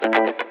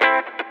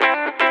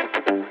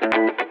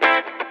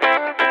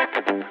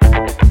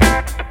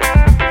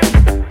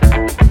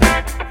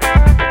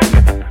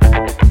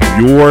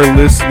You're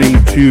listening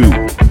to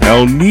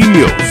El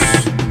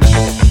Niños,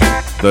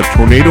 the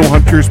Tornado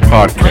Hunters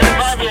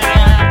podcast.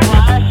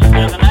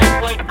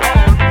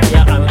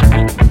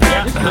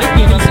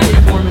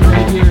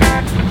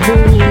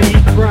 Holy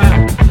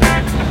crap.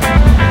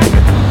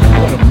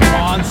 What a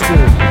monster.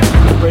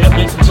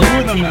 Two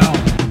of them now.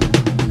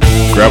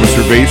 Grab a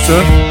cerveza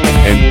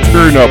and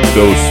turn up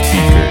those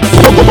speakers.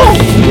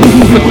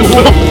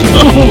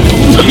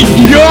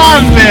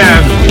 God,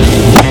 man!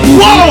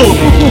 Whoa!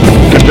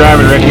 Good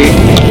driving, Ricky.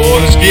 Oh,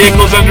 this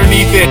vehicle's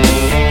underneath it.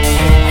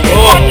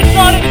 Oh,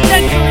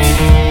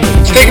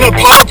 it's taking up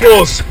power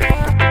poles.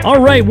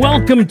 All right,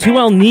 welcome to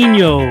El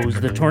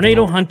Niños, the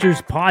Tornado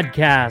Hunters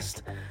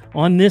podcast.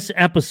 On this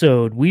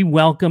episode, we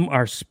welcome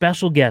our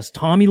special guest,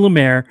 Tommy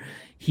Lemaire.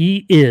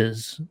 He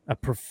is a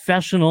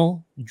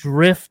professional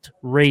drift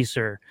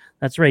racer.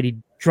 That's right. He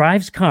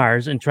drives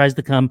cars and tries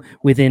to come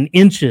within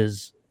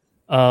inches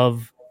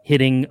of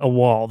hitting a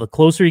wall. The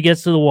closer he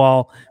gets to the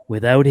wall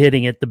without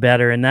hitting it, the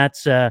better. And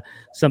that's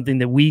something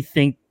that we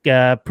think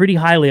pretty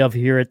highly of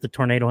here at the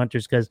Tornado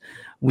Hunters, because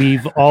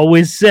we've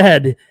always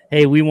said,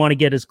 hey, we want to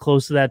get as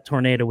close to that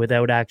tornado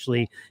without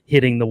actually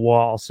hitting the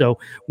wall. So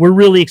we're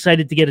really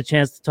excited to get a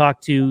chance to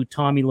talk to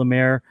Tommy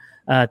Lemaire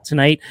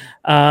tonight.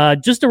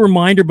 Just a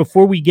reminder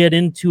before we get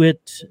into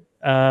it,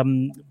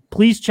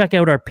 please check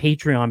out our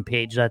Patreon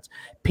page. That's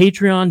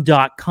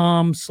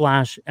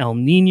patreon.com/El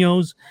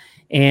Niños.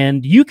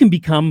 And you can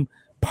become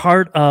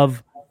part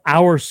of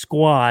our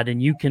squad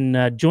and you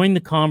can join the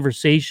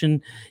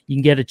conversation. You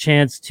can get a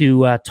chance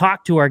to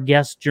talk to our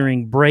guests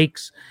during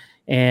breaks,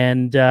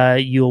 and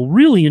you'll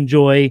really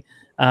enjoy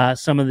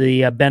some of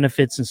the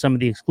benefits and some of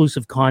the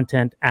exclusive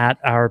content at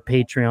our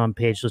Patreon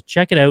page. So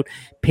check it out,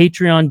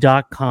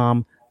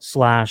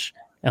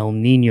 patreon.com/El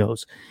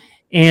Niños.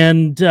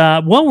 And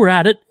while we're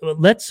at it,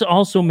 let's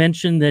also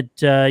mention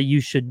that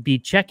you should be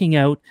checking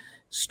out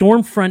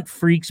Stormfront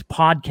Freaks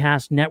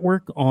Podcast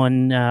Network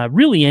on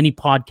really any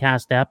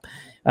podcast app,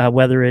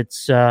 whether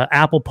it's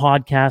Apple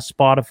Podcasts,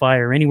 Spotify,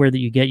 or anywhere that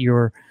you get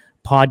your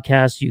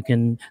podcasts. You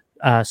can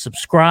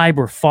subscribe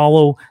or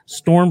follow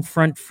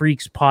Stormfront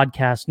Freaks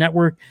Podcast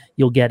Network.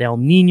 You'll get El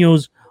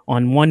Niños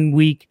on one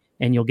week,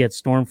 and you'll get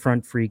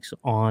Stormfront Freaks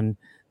on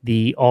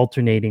the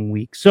alternating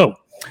week. So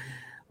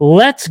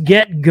let's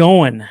get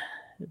going.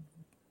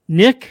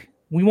 Nick,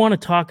 we want to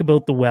talk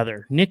about the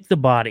weather. Nick the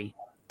Body,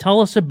 tell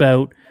us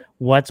about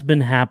what's been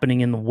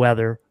happening in the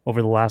weather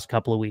over the last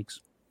couple of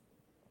weeks.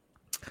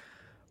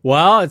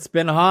 Well, it's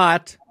been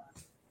hot.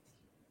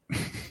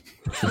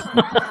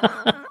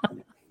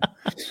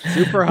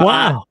 Super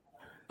hot.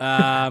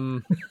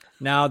 Wow.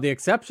 Now, the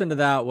exception to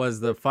that was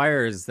the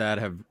fires that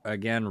have,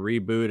 again,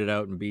 rebooted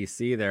out in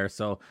BC there.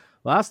 So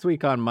last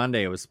week on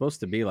Monday, it was supposed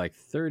to be like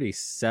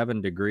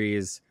 37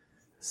 degrees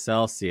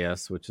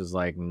Celsius, which is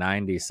like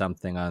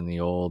 90-something on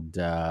the old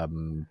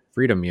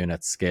Freedom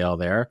Unit scale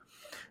there.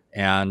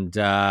 And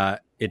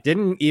it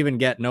didn't even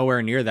get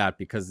nowhere near that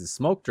because the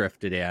smoke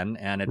drifted in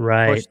and it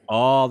pushed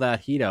all that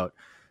heat out.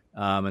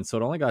 And so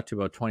it only got to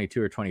about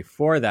 22 or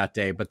 24 that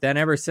day. But then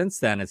ever since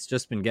then, it's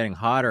just been getting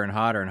hotter and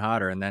hotter and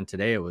hotter. And then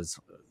today it was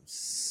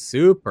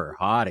super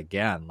hot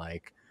again,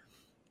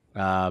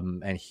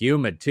 and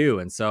humid too.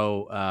 And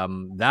so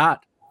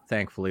that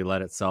thankfully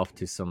led itself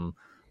to some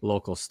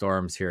local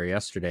storms here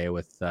yesterday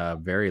with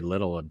very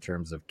little in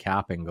terms of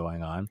capping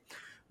going on.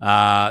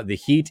 The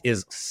heat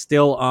is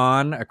still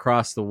on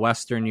across the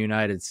western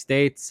United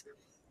States.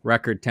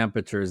 Record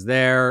temperatures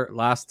there.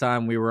 Last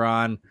time we were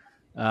on,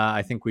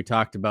 I think we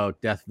talked about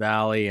Death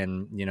Valley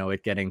and,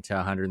 it getting to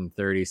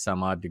 130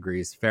 some odd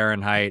degrees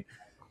Fahrenheit.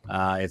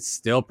 It's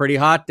still pretty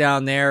hot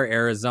down there.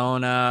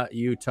 Arizona,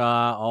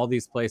 Utah, all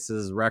these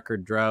places,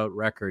 record drought,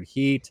 record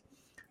heat.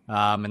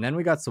 And then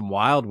we got some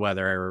wild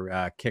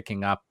weather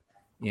kicking up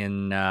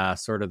in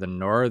sort of the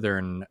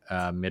northern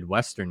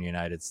Midwestern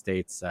United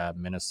States,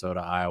 Minnesota,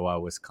 Iowa,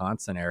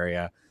 Wisconsin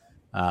area,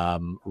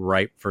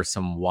 ripe for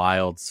some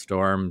wild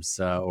storms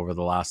over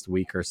the last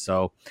week or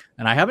so.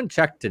 And I haven't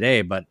checked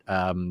today, but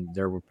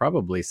there were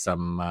probably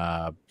some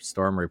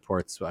storm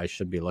reports I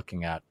should be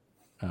looking at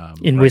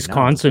in right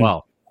Wisconsin.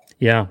 Well,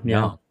 yeah.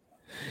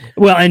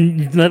 Well,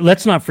 and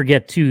let's not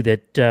forget, too,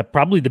 that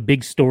probably the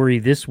big story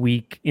this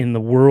week in the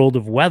world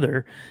of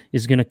weather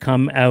is going to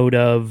come out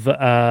of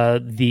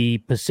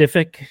the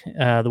Pacific,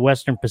 the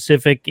Western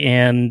Pacific,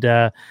 and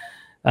the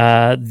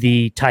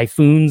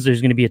typhoons.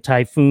 There's going to be a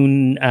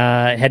typhoon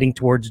heading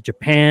towards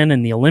Japan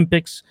and the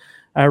Olympics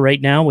right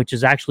now, which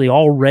is actually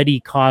already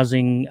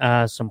causing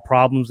some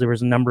problems. There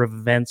was a number of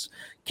events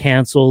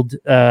canceled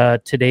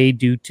today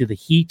due to the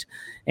heat,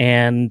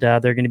 and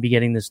they're going to be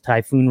getting this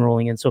typhoon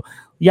rolling in. So,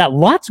 yeah,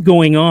 lots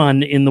going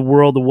on in the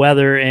world of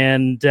weather.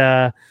 And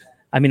I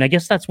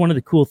guess that's one of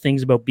the cool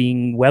things about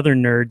being weather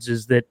nerds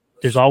is that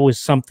there's always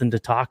something to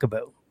talk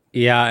about.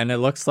 Yeah, and it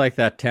looks like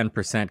that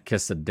 10%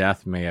 kiss of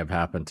death may have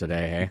happened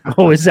today. Eh?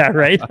 Oh, is that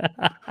right?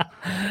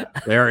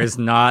 There is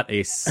not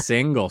a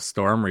single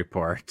storm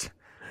report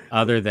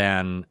other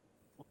than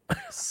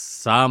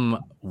some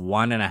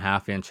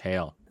 1.5 inch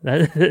hail.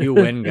 Few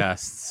wind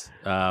gusts,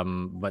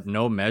 but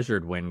no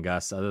measured wind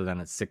gusts other than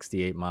at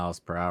 68 miles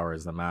per hour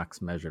is the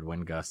max measured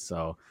wind gust.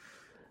 So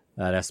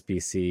that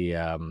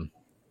SPC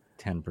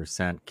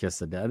 10%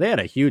 kiss of death. They had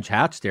a huge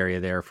hatched area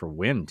there for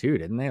wind too,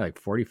 didn't they?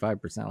 Like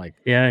 45%, like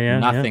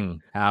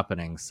nothing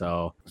happening.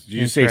 So did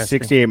you say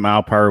 68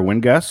 mile per hour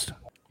wind gust?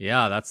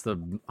 Yeah, that's the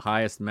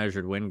highest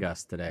measured wind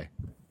gust today.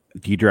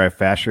 Do you drive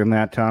faster than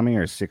that, Tommy,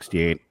 or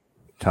 68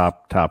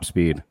 top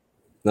speed?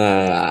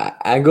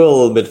 I go a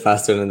little bit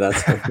faster than that.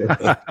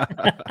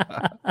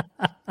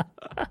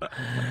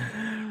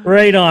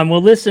 Right on.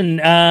 Well, listen,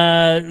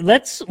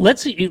 let's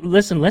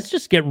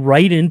just get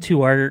right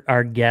into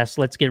our guests.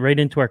 Let's get right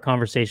into our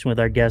conversation with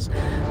our guests.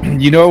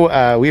 You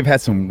know, we've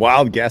had some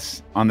wild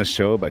guests on the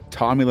show, but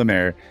Tommy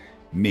Lemaire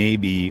may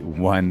be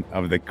one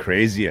of the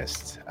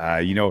craziest.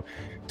 You know,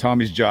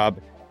 Tommy's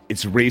job,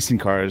 it's racing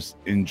cars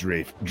in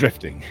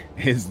drifting.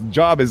 His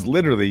job is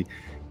literally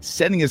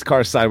sending his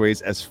car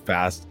sideways as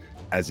fast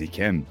as he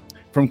can.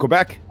 From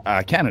Quebec,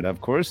 Canada,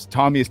 of course,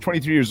 Tommy is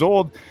 23 years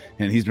old,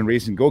 and he's been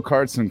racing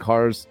go-karts and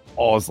cars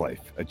all his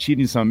life,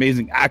 achieving some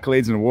amazing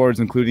accolades and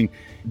awards, including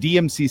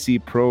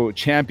DMCC Pro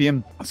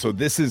Champion. So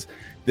this is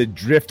the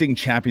Drifting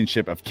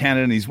Championship of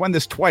Canada, and he's won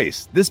this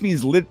twice. This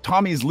means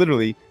Tommy is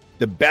literally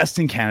the best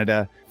in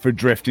Canada for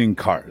drifting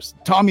cars.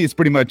 Tommy is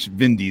pretty much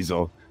Vin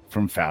Diesel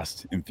from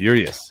Fast and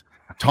Furious.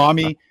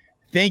 Tommy,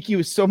 thank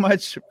you so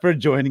much for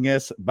joining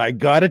us. But I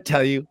gotta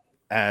tell you,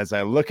 as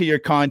I look at your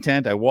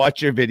content, I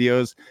watch your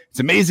videos, it's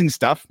amazing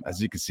stuff,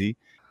 as you can see.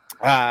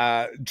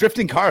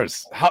 Drifting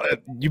cars. How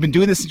you've been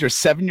doing this since you're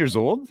 7 years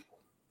old?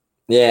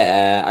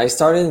 Yeah, I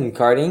started in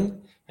karting,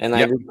 and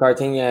I did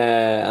karting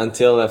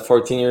until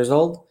 14 years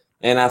old,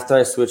 and after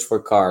I switched for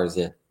cars.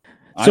 Yeah.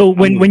 So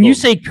when you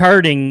say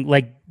karting,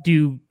 like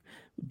do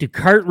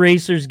kart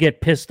racers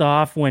get pissed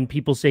off when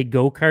people say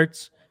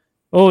go-karts?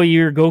 Oh,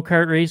 you're a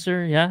go-kart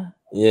racer, yeah?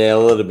 Yeah, a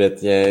little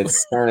bit. Yeah,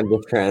 it's kind of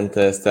different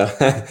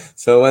stuff.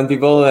 So when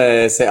people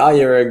say, "Oh,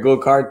 you're a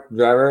go-kart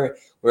driver,"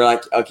 we're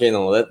like, "Okay,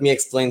 no, let me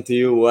explain to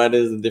you what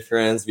is the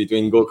difference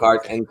between go-kart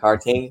and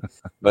karting."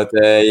 But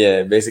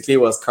yeah, basically it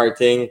was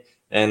karting.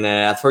 And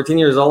at 14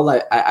 years old,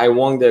 I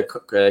won the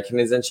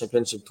Canadian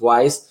Championship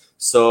twice.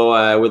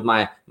 So with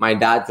my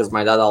dad, because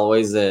my dad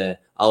always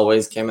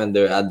came at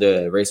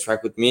the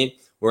racetrack with me.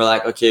 We're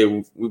like,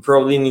 okay, we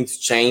probably need to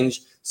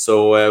change.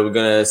 So we're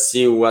gonna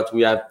see what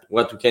we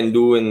can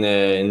do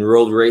in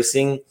road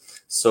racing.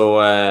 So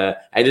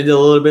I did a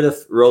little bit of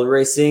road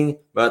racing,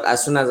 but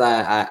as soon as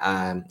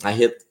I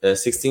hit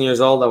 16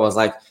 years old, I was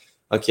like,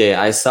 okay,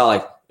 I saw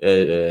like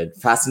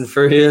Fast and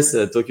Furious,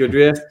 Tokyo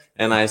Drift,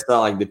 and I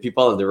saw like the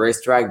people at the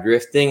racetrack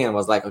drifting, and I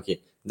was like,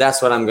 okay,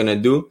 that's what I'm gonna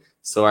do.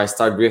 So I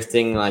started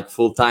drifting like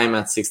full time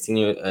at 16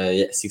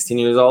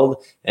 years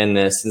old,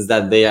 and since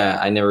that day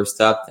I never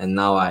stopped, and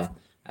now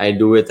I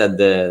do it at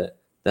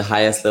the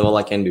highest level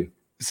I can do.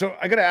 So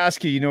I got to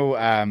ask you, you know,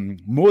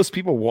 most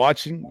people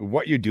watching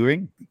what you're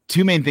doing,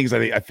 two main things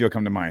I feel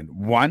come to mind.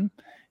 One,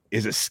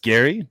 is it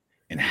scary?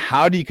 And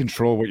how do you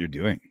control what you're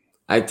doing?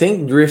 I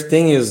think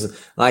drifting is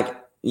like,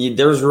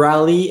 there's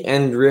rally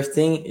and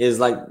drifting is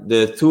like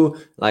the two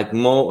like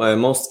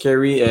most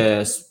scary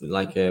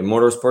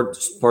motorsport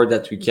sport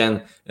that we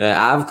can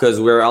have,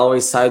 because we're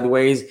always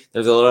sideways.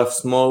 There's a lot of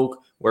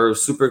smoke. We're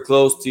super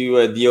close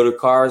to the other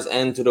cars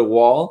and to the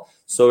wall.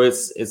 So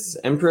it's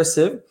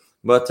impressive,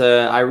 but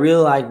I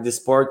really like this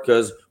sport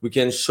because we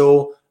can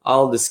show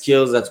all the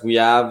skills that we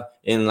have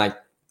in like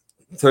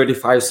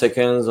 35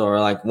 seconds or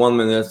like 1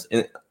 minute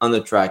on the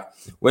track.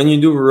 When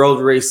you do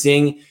road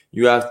racing,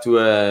 you have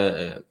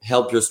to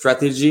help your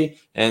strategy,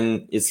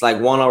 and it's like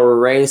 1 hour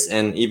race.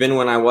 And even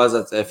when I was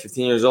at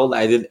 15 years old,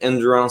 I did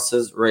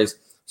endurances race.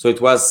 So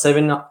it was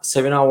 7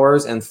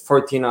 hours and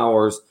 14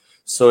 hours.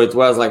 So it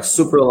was like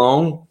super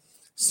long.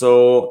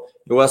 So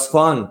it was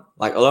fun,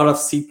 like a lot of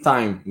seat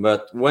time.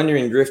 But when you're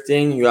in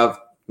drifting, you have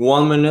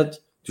 1 minute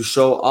to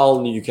show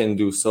all you can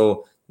do.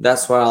 So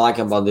that's what I like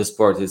about this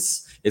sport.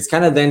 It's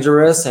kind of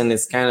dangerous, and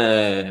it's kind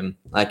of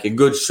like a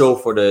good show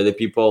for the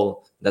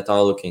people that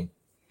are looking.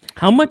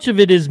 How much of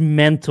it is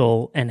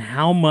mental, and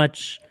how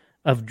much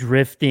of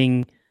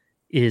drifting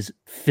is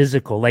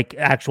physical, like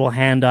actual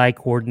hand-eye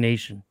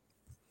coordination?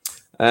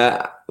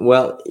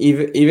 Well,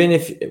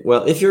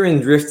 if you're in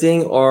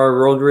drifting or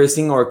road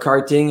racing or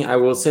karting, I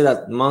will say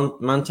that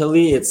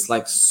mentally it's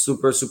like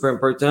super, super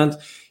important.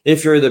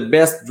 If you're the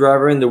best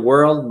driver in the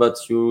world, but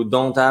you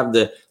don't have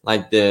the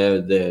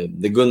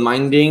good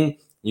minding,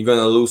 you're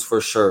gonna lose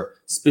for sure,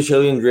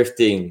 especially in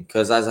drifting,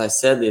 because as I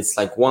said, it's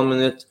like 1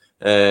 minute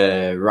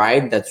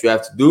ride that you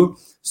have to do.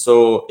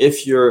 So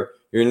if you're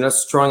not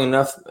strong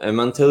enough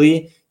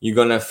mentally, you're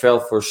gonna fail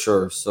for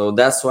sure. So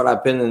that's what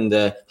happened in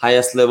the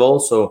highest level.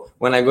 So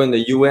when I go in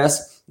the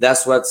US,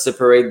 that's what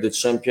separates the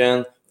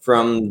champion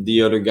from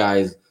the other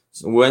guys.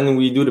 So when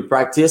we do the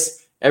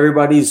practice,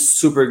 everybody is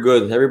super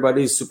good.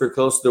 Everybody is super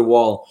close to the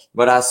wall.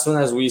 But as soon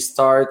as we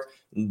start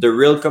the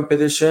real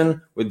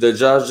competition with the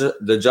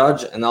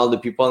judge and all the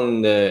people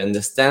in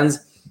the stands,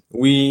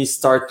 we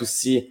start to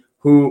see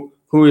who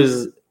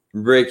is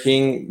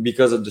braking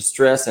because of the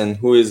stress and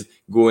who is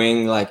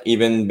going like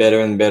even better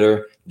and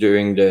better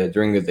during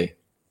the day.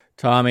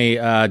 Tommy,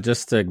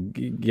 just to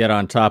get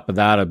on top of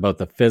that about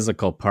the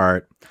physical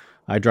part,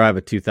 I drive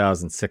a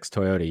 2006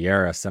 Toyota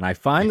Yaris, and I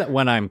find that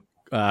when I'm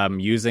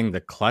using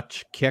the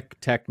clutch kick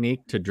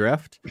technique to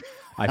drift,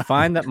 I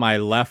find that my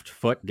left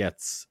foot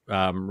gets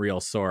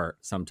real sore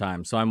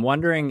sometimes. So I'm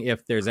wondering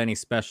if there's any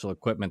special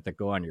equipment that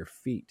go on your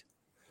feet.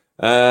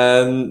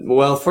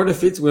 Well, for the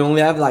feet, we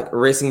only have like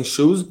racing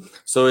shoes,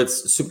 so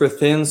it's super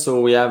thin, so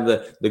we have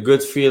the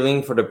good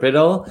feeling for the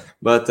pedal,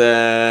 but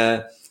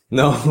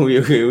no,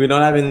 we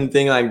don't have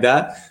anything like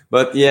that.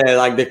 But yeah,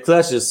 like the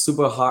clutch is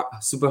super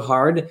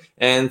hard,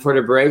 and for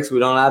the brakes, we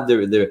don't have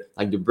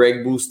the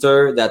brake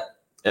booster that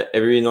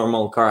every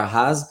normal car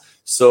has.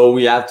 So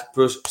we have to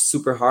push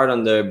super hard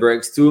on the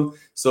brakes too.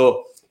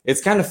 So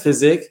it's kind of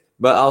physic,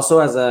 but also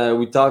as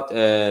we talked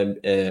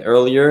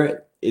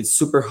earlier, it's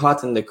super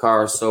hot in the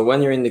car. So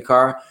when you're in the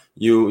car,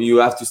 you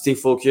have to stay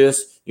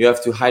focused. You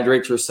have to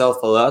hydrate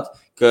yourself a lot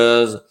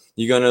because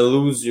you're gonna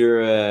lose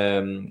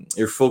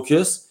your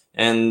focus.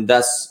 And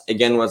that's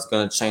again what's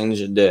gonna change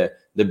the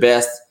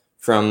best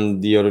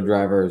from the other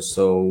drivers.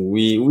 So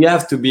we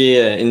have to be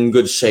in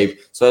good shape.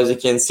 So as you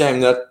can see, I'm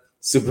not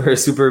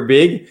super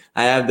big.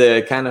 I have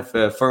the kind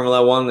of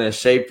Formula One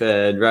shape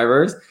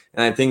drivers,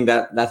 and I think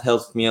that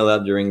helps me a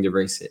lot during the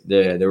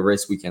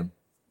race weekend.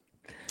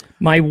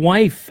 My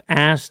wife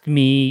asked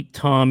me,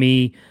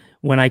 Tommy,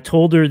 when I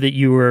told her that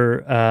you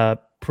were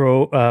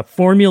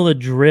Formula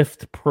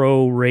Drift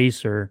pro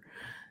racer,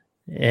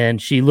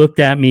 and she looked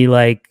at me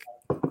like,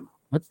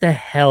 what the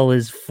hell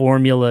is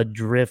Formula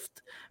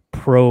Drift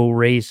pro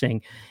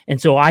racing?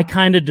 And so I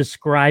kind of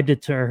described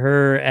it to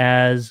her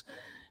as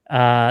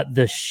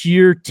the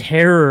sheer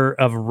terror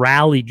of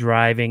rally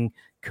driving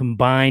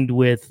combined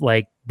with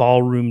like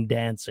ballroom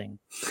dancing.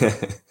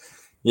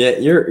 Yeah,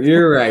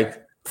 you're right.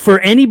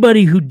 For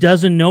anybody who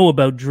doesn't know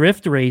about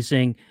drift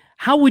racing,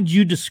 how would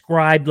you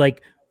describe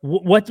like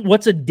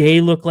what's a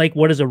day look like?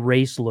 What does a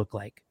race look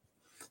like?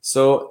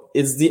 So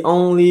it's the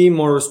only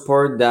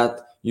motorsport that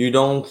you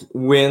don't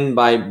win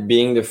by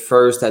being the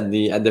first at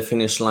the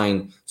finish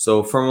line.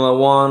 So Formula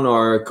One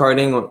or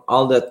karting or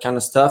all that kind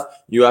of stuff,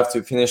 you have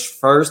to finish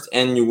first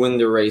and you win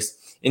the race.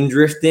 In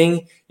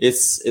drifting,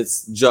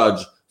 it's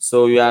judge.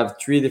 So you have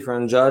 3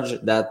 different judges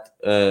that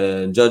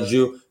judge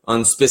you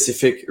on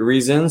specific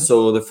reasons.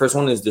 So the first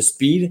one is the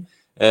speed,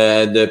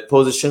 the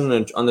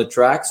position on the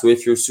track. So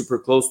if you're super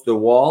close to the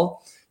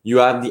wall, you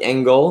have the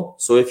angle.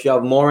 So if you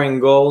have more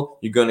angle,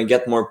 you're gonna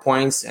get more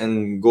points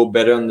and go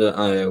better on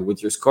the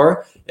with your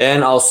score.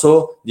 And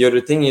also the other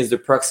thing is the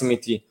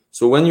proximity.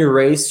 So when you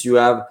race, you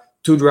have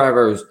 2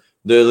 drivers,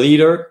 the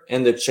leader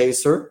and the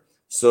chaser.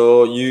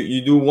 So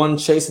you do one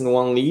chase and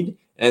one lead.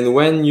 And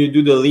when you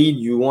do the lead,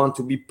 you want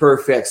to be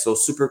perfect. So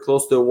super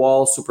close to the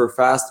wall, super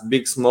fast,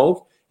 big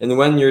smoke. And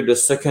when you're the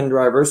second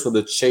driver, so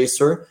the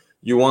chaser,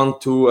 you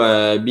want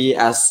to be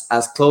as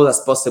close as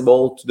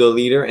possible to the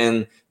leader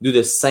and do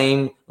the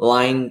same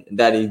line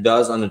that he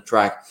does on the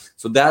track.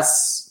 So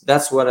that's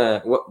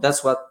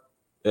what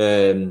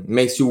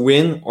makes you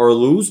win or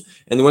lose.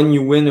 And when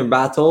you win a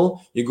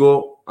battle, you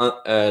go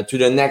to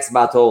the next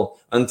battle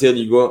until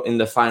you go in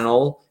the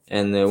final.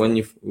 And when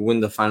you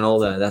win the final,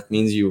 that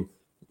means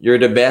you're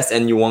the best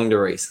and you won the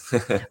race.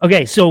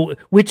 Okay, so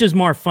which is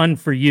more fun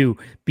for you,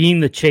 being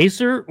the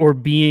chaser or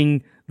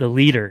being the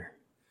leader?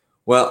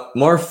 Well,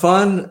 more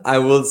fun, I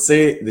would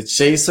say the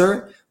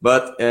chaser,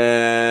 but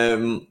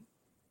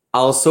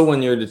also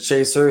when you're the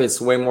chaser, it's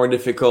way more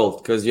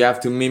difficult because you have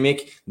to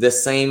mimic the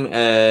same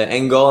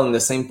angle and the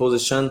same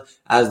position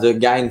as the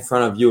guy in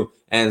front of you.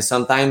 And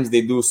sometimes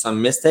they do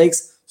some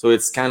mistakes, so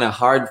it's kind of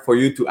hard for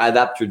you to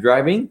adapt your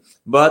driving,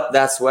 but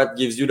that's what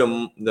gives you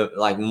the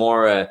like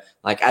more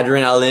like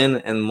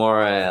adrenaline and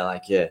more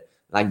like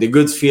the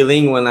good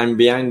feeling when I'm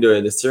behind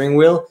the steering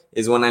wheel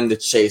is when I'm the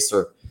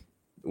chaser.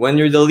 When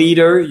you're the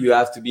leader, you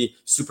have to be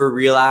super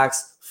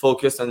relaxed,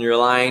 focused on your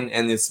line,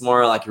 and it's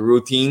more like a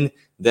routine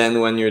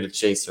than when you're the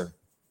chaser.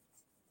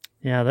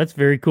 Yeah, that's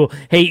very cool.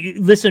 Hey,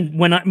 listen,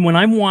 when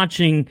I'm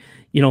watching,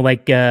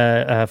 like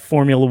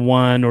Formula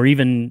One or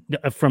even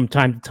from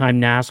time to time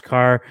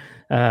NASCAR,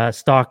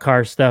 stock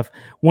car stuff,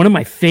 one of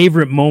my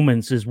favorite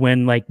moments is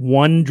when like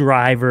one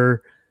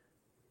driver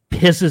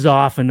pisses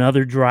off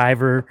another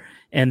driver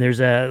and there's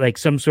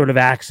some sort of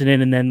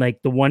accident, and then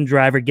like the one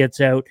driver gets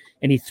out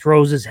and he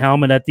throws his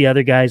helmet at the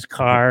other guy's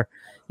car.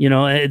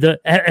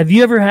 Have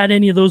you ever had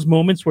any of those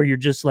moments where you're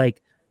just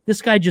like,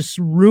 this guy just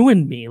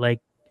ruined me,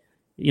 like,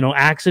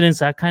 accidents,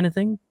 that kind of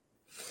thing?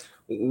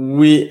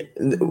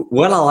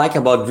 What I like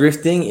about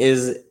drifting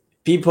is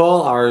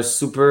people are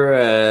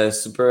super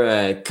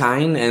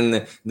kind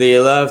and they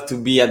love to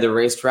be at the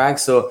racetrack.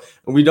 So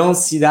we don't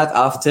see that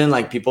often,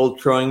 like people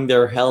throwing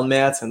their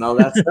helmets and all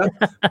that stuff.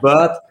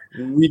 But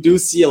we do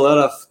see a lot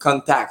of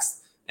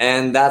contacts,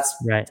 and that's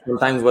right.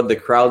 Sometimes what the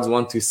crowds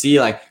want to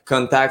see, like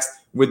contacts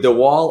with the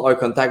wall or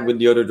contact with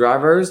the other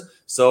drivers.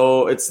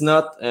 So it's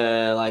not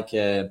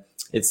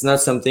it's not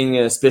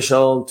something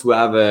special to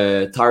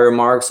have tire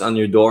marks on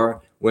your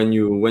door when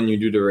you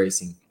do the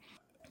racing.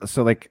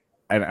 So like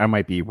I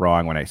might be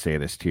wrong when I say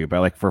this too,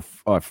 but like for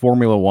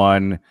Formula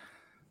One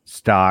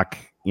stock,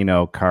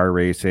 car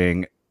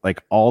racing,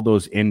 like all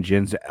those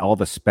engines, all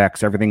the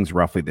specs, everything's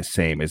roughly the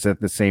same. Is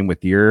that the same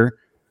with your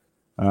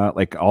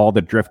like all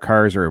the drift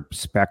cars are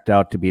spec'd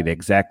out to be the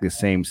exactly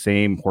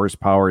same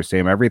horsepower,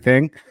 same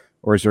everything,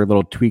 or is there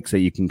little tweaks that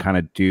you can kind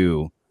of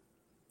do?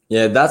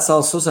 Yeah, that's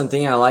also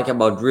something I like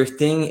about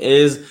drifting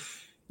is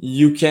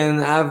you can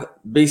have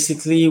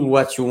basically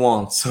what you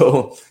want.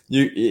 So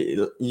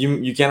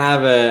you can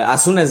have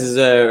as soon as it's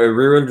a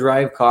rear-wheel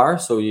drive car.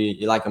 So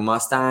you like a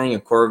Mustang, a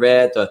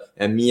Corvette, a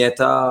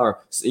Miata, or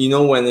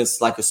when it's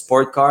like a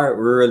sport car,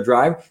 rear-wheel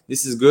drive.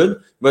 This is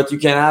good, but you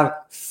can have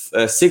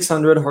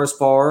 600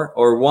 horsepower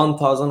or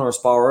 1,000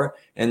 horsepower,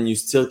 and you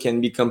still can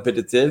be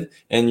competitive,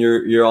 and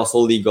you're also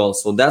legal.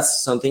 So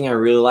that's something I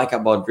really like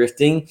about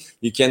drifting.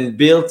 You can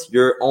build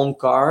your own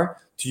car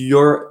to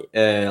your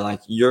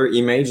your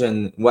image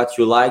and what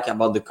you like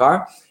about the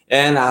car,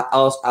 and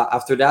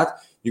after that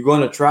you go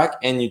on a track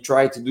and you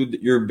try to do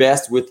your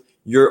best with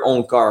your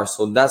own car.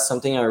 So that's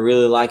something I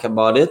really like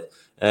about it,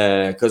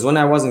 because when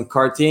I was in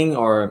karting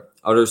or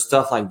other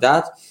stuff like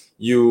that,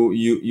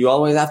 you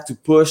always have to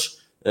push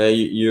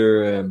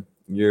your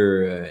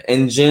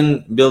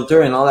engine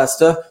builder and all that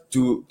stuff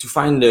to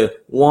find the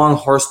 1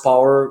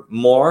 horsepower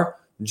more,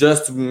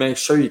 just to make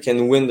sure you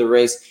can win the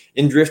race.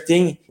 In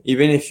drifting,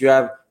 even if you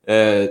have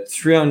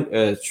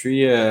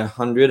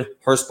 300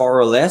 horsepower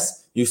or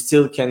less, you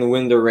still can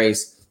win the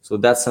race. So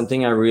that's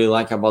something I really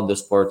like about the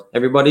sport.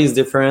 Everybody is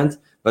different,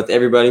 but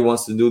everybody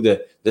wants to do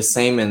the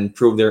same and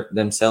prove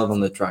themselves on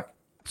the track.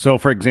 So,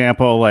 for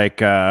example, like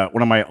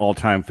one of my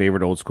all-time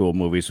favorite old school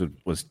movies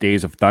was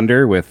Days of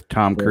Thunder with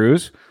Tom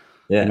Cruise.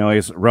 Yeah,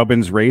 he's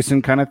Robin's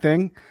racing kind of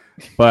thing.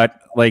 But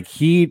like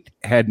he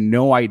had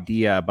no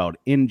idea about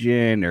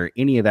engine or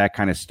any of that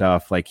kind of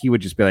stuff. Like he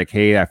would just be like,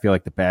 "Hey, I feel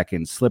like the back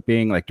end's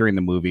slipping." Like during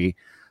the movie,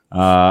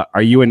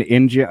 are you an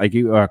engine, like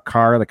you a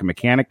car, like a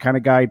mechanic kind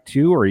of guy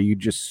too, or are you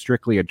just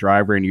strictly a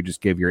driver and you just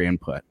give your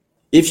input?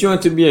 If you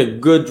want to be a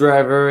good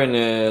driver and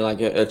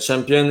a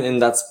champion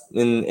in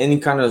any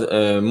kind of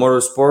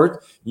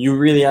motorsport, you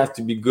really have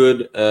to be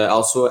good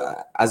also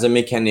as a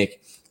mechanic.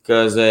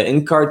 Because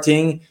in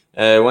karting,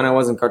 when I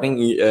was in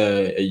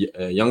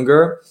karting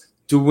younger,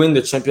 to win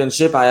the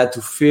championship, I had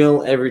to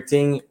feel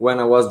everything when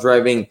I was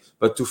driving.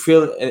 But to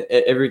feel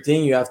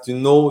everything, you have to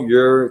know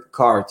your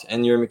kart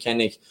and your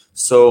mechanic.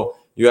 So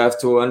you have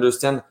to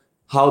understand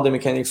how the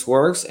mechanics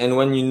works, and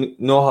when you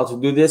know how to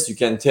do this, you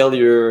can tell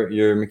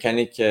your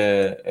mechanic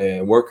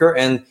worker,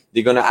 and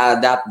they're gonna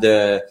adapt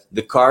the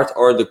kart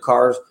or the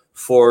cars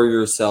for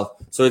yourself.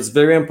 So it's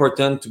very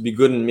important to be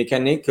good in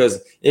mechanic,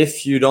 because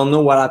if you don't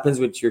know what happens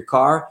with your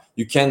car,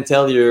 you can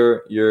tell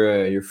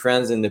your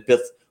friends in the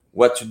pit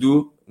what to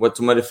do, what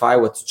to modify,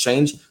 what to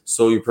change.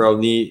 So you're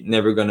probably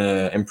never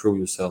gonna improve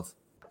yourself.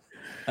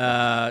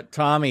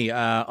 Tommy,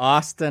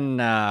 Austin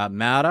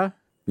Mata.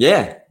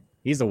 Yeah,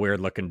 he's a weird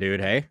looking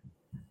dude. Hey.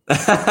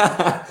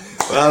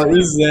 Well,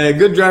 he's a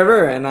good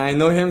driver, and I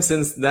know him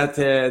since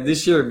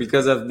this year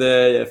because of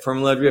the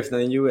Formula Drift in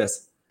the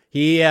US.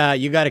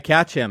 You got to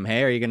catch him.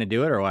 Hey, are you going to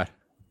do it or what?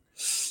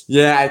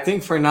 Yeah, I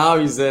think for now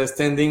he's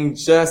standing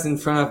just in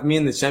front of me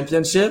in the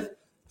championship.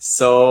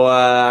 So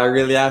I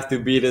really have to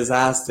beat his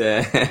ass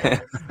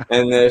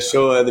and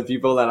show the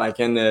people that I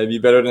can be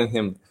better than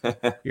him.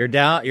 You're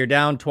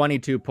down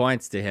 22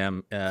 points to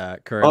him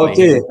currently.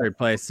 Okay. In third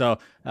place. So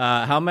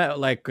how much?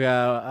 Like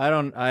I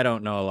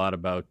don't know a lot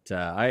about.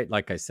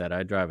 Like I said,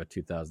 I drive a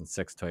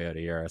 2006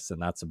 Toyota Yaris,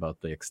 and that's about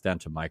the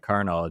extent of my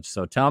car knowledge.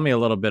 So tell me a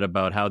little bit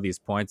about how these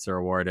points are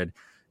awarded,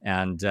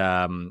 and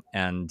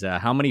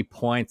how many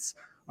points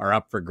are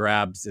up for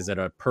grabs. Is it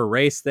a per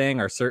race thing?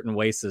 Are certain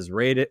races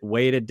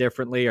weighted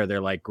differently? Are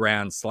there like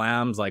grand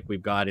slams like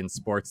we've got in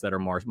sports that are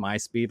more my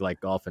speed, like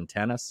golf and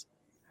tennis?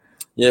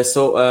 Yeah,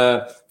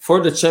 so for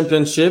the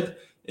championship,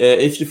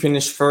 if you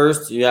finish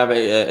first, you have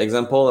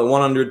example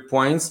 100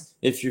 points.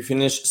 If you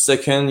finish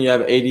second, you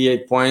have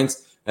 88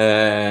 points,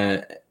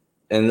 and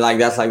like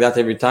that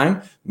every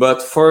time.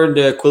 But for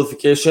the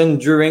qualification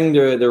during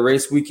the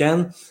race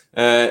weekend,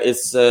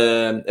 it's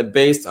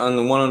based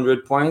on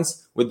 100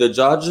 points with the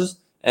judges.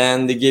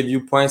 And they give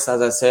you points,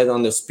 as I said,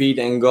 on the speed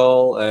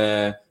angle,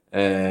 the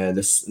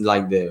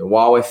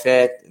wow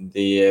effect,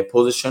 the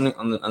positioning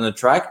on the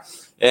track.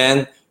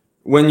 And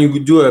when you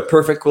do a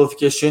perfect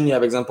qualification, you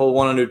have example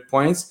 100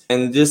 points,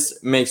 and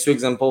this makes you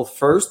example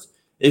first.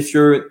 If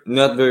you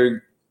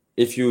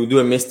do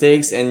a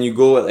mistakes and you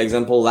go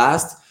example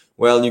last,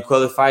 well, you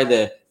qualify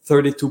the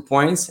 32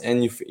 points,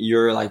 and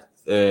you're like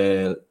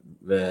the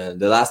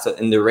last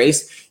in the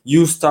race.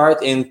 You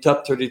start in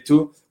top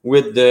 32.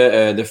 With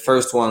the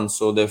first one,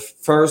 so the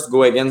first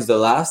go against the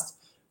last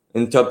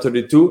in top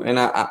 32, and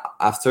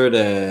after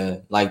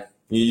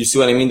you see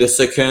what I mean. The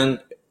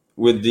second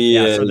with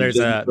the so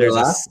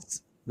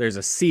there's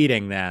a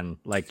seeding then,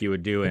 like you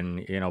would do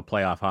in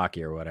playoff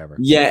hockey or whatever.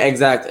 Yeah,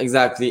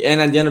 exactly.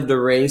 And at the end of the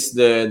race,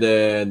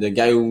 the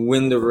guy who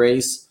win the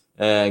race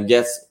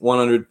gets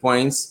 100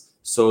 points.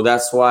 So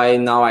that's why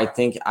now I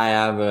think I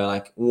have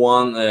like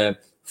one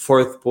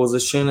fourth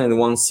position and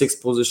one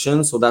sixth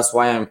position. So that's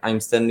why I'm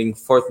standing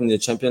fourth in the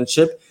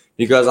championship,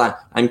 because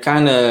I'm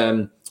kind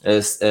of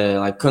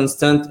like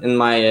constant in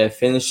my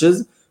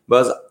finishes,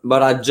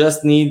 but I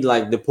just need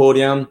like the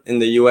podium in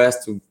the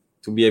US to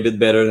be a bit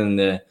better than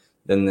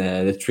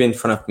the three in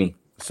front of me.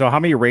 So how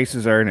many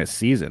races are in a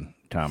season,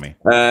 Tommy?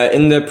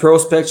 In the Pro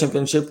Spec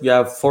Championship, we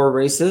have 4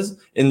 races.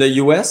 In the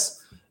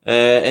US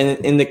and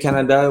in the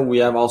Canada, we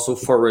have also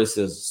 4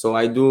 races. So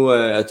I do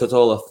a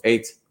total of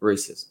 8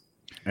 races.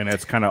 And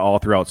it's kind of all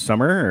throughout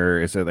summer, or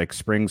is it like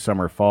spring,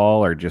 summer,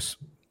 fall, or just?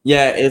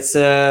 Yeah, it's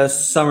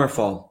summer,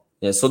 fall.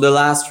 Yeah. So the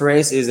last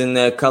race is in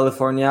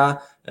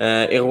California,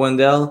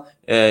 Irwindale,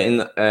 in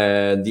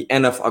the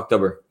end of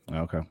October.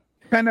 Okay.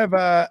 What kind of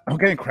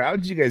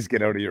crowd did you guys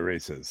get out of your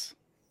races?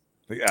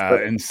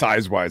 And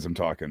size-wise, I'm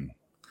talking.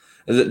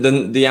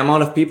 The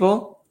amount of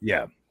people?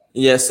 Yeah.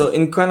 Yeah. So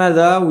in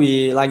Canada,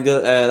 we like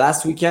the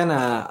last weekend,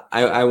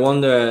 I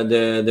won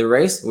the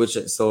race, which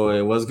so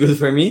it was good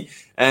for me.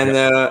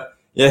 And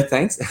yeah,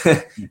 thanks.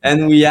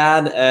 And we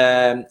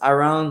had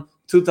around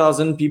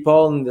 2,000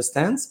 people in the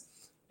stands.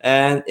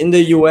 And in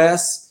the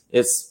US,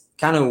 it's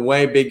kind of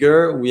way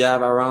bigger. We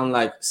have around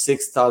like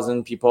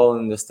 6,000 people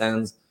in the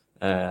stands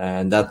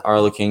that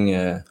are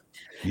looking.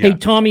 Hey,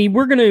 Tommy,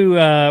 we're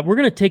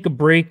gonna take a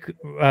break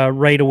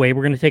right away.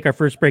 We're gonna take our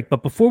first break,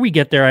 but before we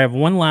get there, I have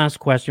one last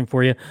question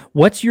for you.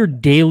 What's your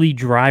daily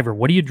driver?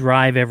 What do you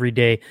drive every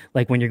day,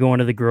 like when you're going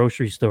to the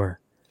grocery store?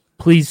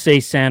 Please say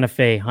Santa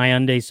Fe,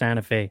 Hyundai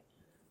Santa Fe.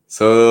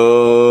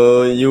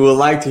 So you would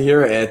like to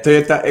hear a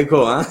Toyota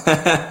Echo, huh?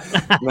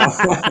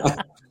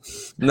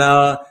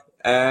 No,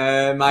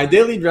 my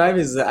daily drive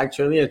is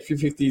actually a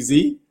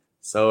 350Z,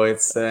 so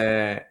it's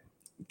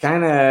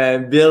kind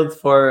of built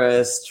for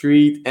a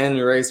street and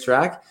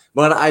racetrack,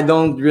 but I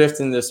don't drift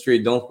in the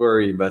street. Don't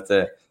worry. But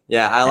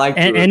yeah, I like.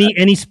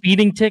 Any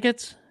speeding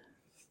tickets?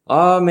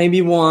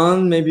 Maybe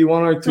one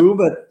or two,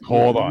 but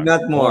hold on,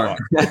 not more.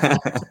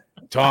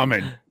 Tom,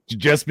 and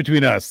just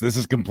between us, this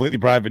is completely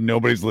private.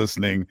 Nobody's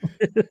listening.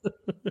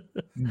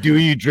 Do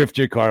you drift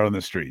your car on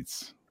the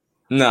streets?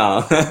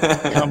 No.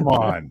 Come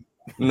on.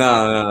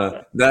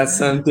 No. That's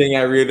something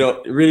I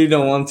really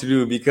don't want to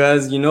do,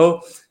 because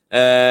a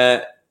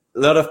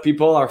lot of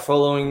people are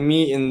following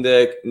me in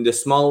the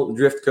small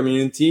drift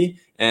community,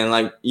 and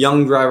like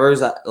young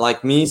drivers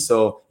like me.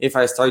 So if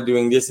I start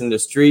doing this in the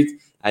street,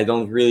 I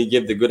don't really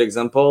give the good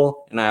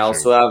example. And I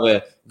also have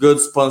a good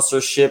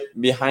sponsorship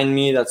behind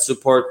me that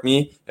support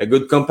me,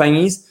 good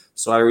companies.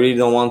 So I really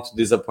don't want to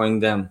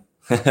disappoint them.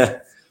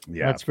 Yeah,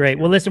 that's great.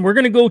 Well, listen, we're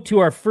going to go to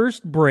our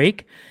first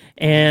break.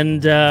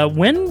 And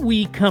when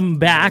we come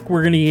back,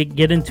 we're going to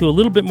get into a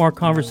little bit more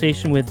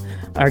conversation with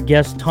our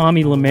guest,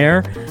 Tommy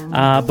Lemaire.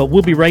 But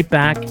we'll be right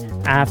back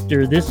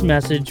after this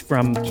message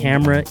from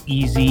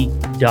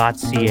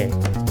CameraEasy.ca.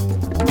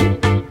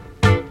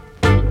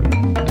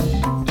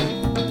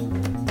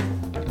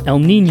 El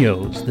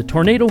Niños, the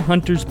Tornado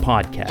Hunters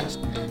podcast,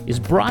 is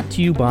brought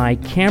to you by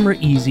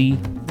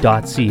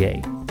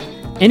CameraEasy.ca.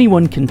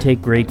 Anyone can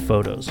take great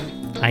photos.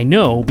 I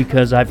know,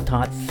 because I've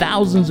taught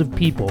thousands of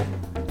people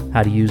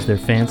how to use their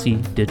fancy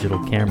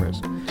digital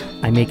cameras.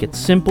 I make it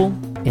simple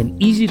and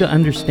easy to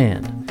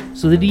understand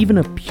so that even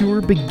a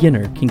pure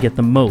beginner can get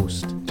the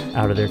most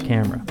out of their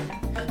camera.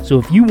 So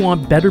if you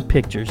want better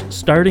pictures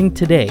starting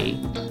today,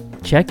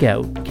 check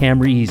out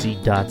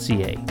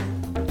CameraEasy.ca.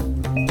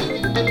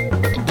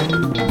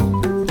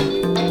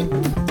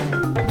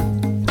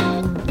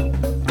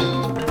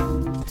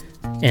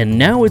 And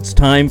now it's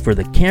time for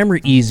the Camera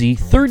Easy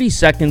 30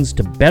 seconds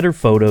to better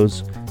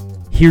photos.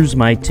 Here's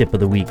my tip of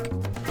the week.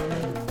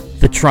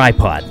 The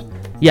tripod.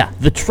 Yeah,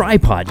 the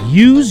tripod.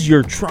 Use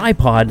your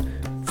tripod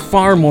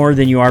far more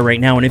than you are right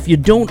now. And if you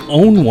don't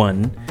own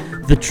one,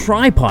 the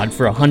tripod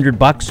for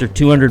 $100 or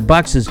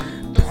 $200 is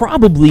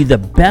probably the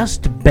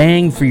best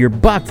bang for your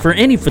buck for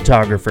any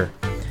photographer.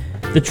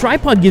 The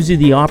tripod gives you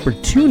the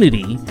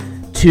opportunity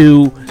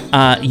to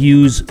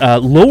use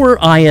lower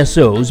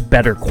ISOs,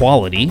 better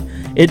quality.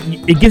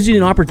 It gives you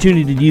an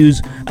opportunity to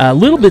use a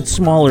little bit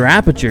smaller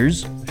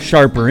apertures,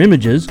 sharper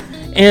images,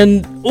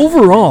 and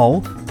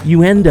overall,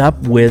 you end up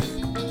with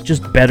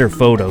just better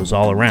photos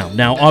all around.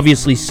 Now,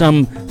 obviously,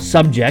 some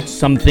subjects,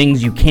 some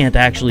things you can't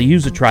actually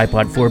use a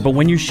tripod for, but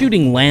when you're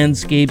shooting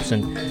landscapes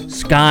and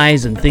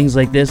skies and things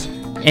like this,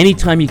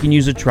 anytime you can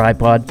use a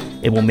tripod,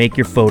 it will make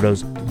your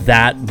photos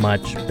that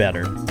much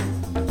better.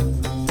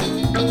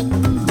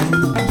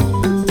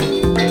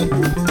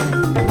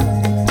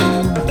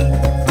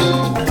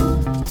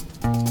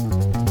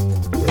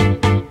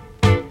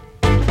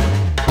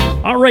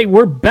 All right,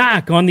 we're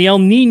back on the El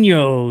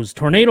Niños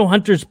Tornado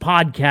Hunters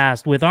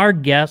podcast with our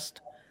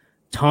guest,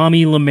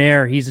 Tommy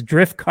Lemaire. He's a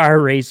drift car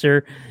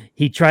racer.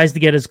 He tries to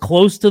get as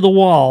close to the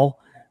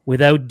wall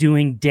without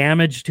doing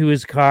damage to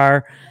his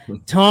car.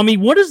 Tommy,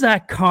 what does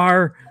that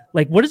car,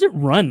 like, what does it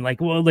run?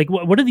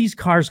 What do these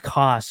cars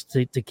cost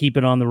to keep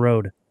it on the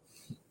road?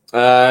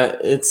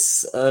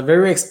 It's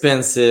very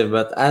expensive,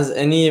 but as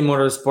any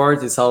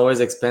motorsport, it's always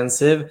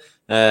expensive.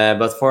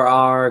 But for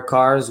our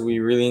cars, we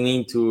really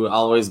need to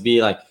always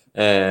be like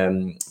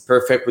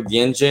perfect with the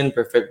engine,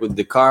 perfect with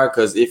the car.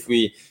 Because if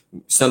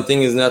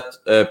something is not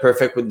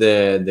perfect with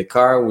the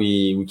car,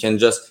 we can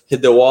just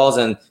hit the walls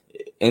and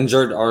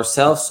injure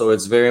ourselves. So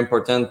it's very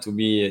important to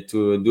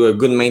do a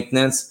good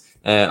maintenance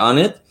on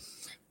it.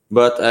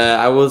 But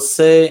I will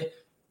say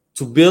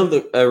to build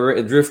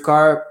a drift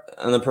car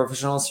on a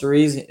professional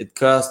series, it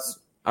costs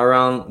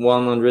around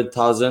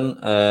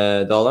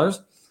 $100,000,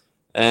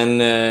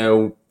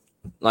 and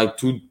like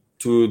to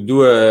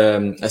do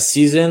a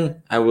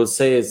season, I would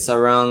say it's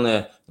around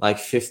like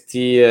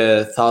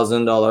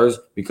 $50,000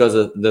 because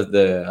of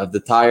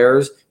the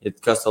tires.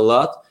 It costs a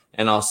lot,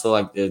 and also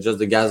like just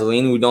the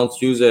gasoline. We don't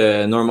use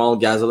normal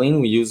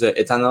gasoline. We use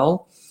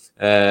ethanol.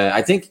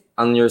 I think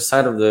on your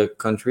side of the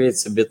country,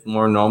 it's a bit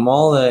more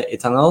normal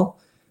ethanol,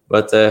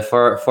 but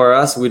for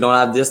us, we don't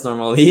have this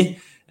normally.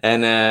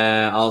 And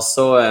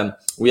also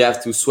we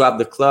have to swap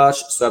the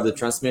clutch, swap the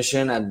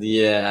transmission at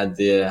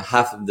the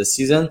half of the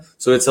season.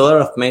 So it's a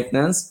lot of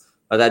maintenance,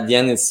 but at the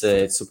end, it's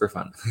super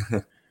fun.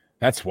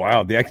 That's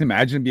wild. I can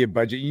imagine it'd be a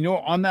budget. You know,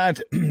 on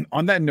that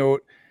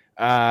note,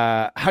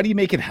 how do you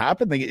make it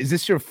happen? Like, is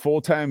this your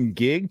full-time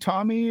gig,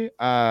 Tommy?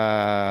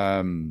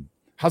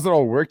 How's it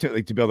all work to be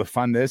able to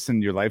fund this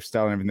and your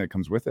lifestyle and everything that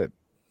comes with it?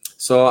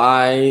 So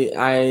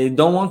I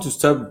don't want to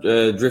stop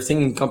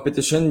drifting in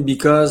competition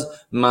because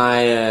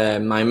my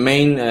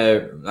main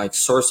like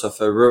source of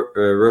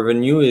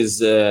revenue is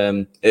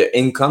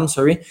income.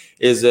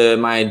 Is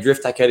my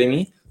drift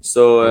academy.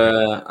 So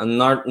on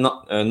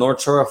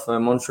north shore of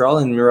Montreal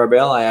in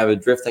Mirabel, I have a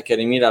drift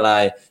academy that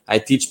I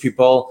teach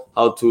people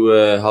how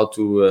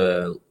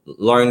to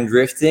learn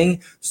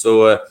drifting.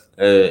 So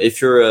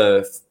if you're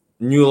a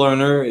new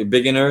learner, a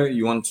beginner,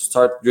 you want to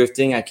start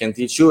drifting, I can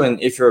teach you.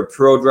 And if you're a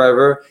pro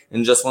driver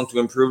and just want to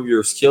improve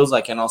your skills, I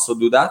can also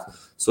do that.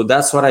 So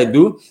that's what I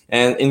do.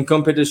 And in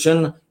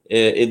competition,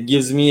 it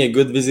gives me a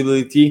good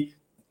visibility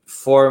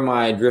for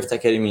my drift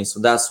academy. So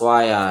that's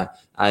why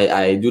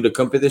I do the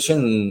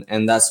competition,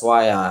 and that's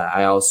why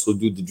I also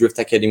do the drift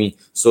academy.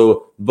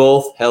 So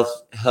both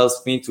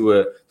helps me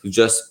to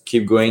just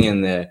keep going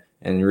and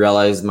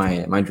realize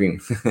my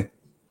dream.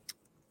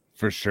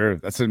 For sure.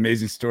 That's an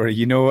amazing story.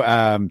 You know,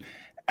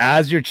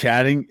 as you're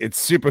chatting, it's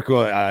super cool.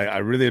 I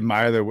really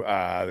admire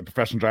the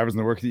professional drivers and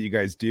the work that you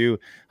guys do.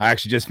 I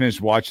actually just finished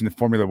watching the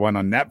Formula One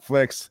on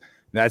Netflix,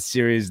 that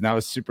series, and that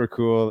was super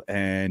cool.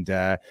 And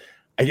I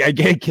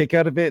get a kick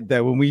out of it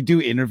that when we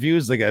do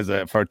interviews, like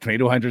for our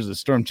Tornado Hunters, the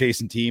storm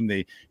chasing team,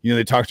 they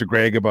talk to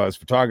Greg about his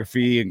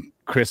photography and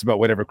Chris about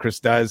whatever Chris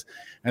does.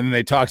 And then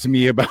they talk to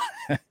me about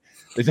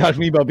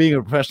being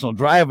a professional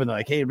driver. And they're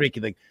like, hey,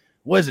 Ricky, like,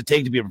 what does it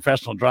take to be a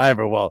professional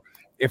driver? Well,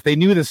 if they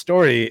knew the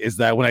story, is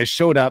that when I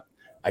showed up,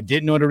 I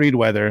didn't know how to read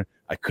weather.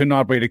 I couldn't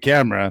operate a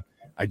camera.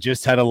 I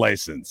just had a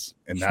license.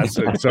 And that's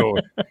it. So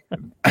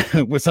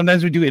when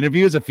sometimes we do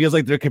interviews, it feels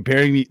like they're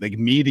comparing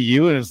me to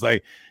you. And it's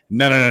like,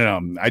 no.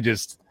 I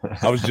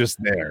was just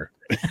there.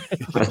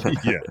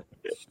 Yeah.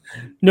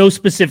 No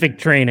specific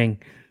training.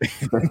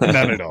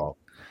 None at all.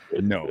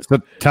 No.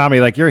 So Tommy,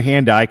 like your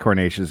hand-eye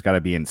coordination has got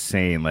to be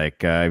insane.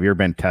 Like, have you ever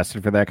been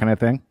tested for that kind of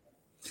thing?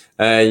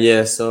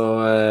 Yeah,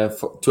 so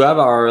to have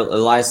our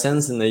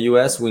license in the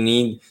US, we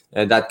need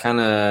that kind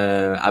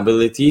of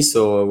ability.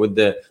 So with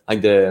the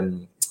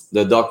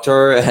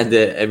doctor at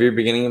the every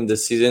beginning of the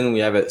season, we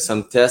have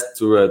some tests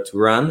to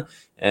run,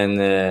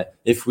 and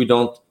if we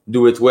don't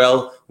do it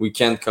well, we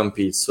can't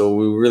compete. So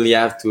we really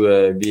have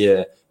to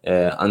be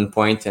on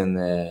point and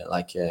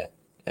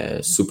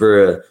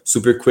super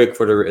quick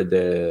for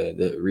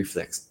the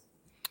reflex.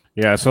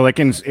 Yeah, so like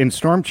in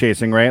storm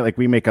chasing, right? Like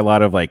we make a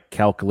lot of like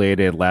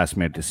calculated last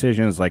minute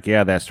decisions. Like,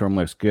 yeah, that storm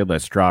looks good.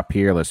 Let's drop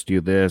here. Let's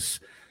do this.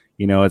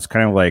 You know, it's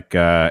kind of like,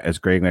 as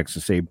Greg likes to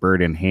say,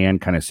 bird in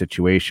hand kind of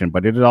situation.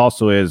 But it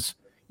also is,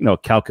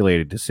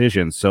 calculated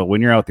decisions. So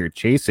when you're out there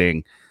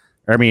chasing,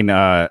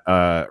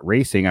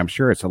 racing, I'm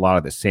sure it's a lot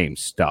of the same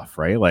stuff,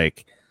 right?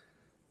 Like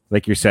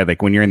you said,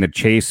 like when you're in the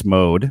chase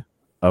mode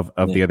of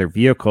the other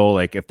vehicle,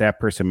 like if that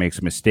person makes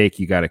a mistake,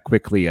 you got to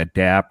quickly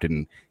adapt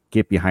and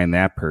get behind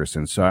that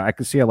person. So I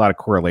can see a lot of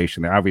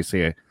correlation there.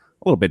 Obviously a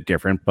little bit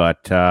different,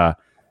 but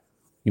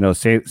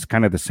say it's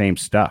kind of the same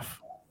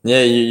stuff.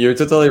 Yeah, you're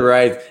totally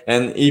right.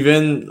 And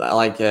even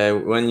like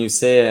when you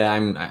say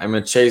I'm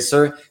a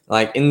chaser,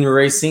 like in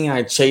racing,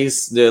 I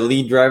chase the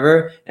lead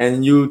driver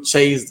and you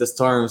chase the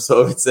storm.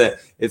 So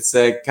it's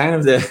kind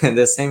of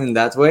the same in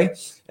that way.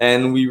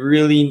 And we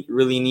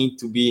really need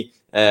to be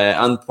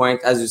on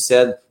point, as you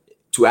said,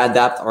 to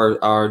adapt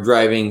our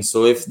driving.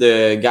 So if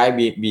the guy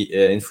be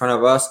in front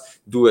of us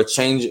do a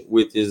change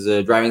with his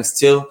driving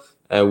style,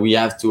 we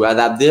have to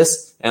adapt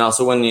this. And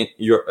also when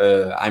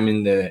I'm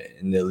in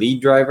the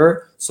lead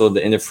driver, so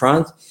in the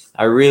front,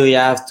 I really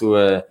have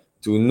to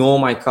know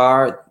my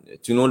car,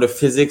 to know the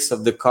physics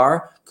of the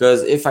car.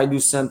 Because if I do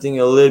something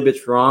a little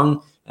bit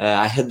wrong,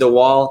 I hit the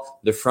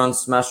wall, the front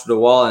smash the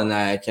wall, and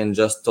I can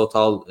just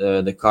total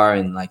the car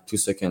in like 2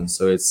 seconds.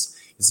 So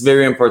it's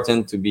very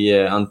important to be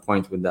on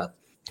point with that.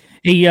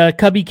 Hey,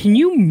 Cubby, can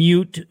you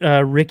mute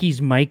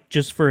Ricky's mic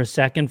just for a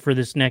second for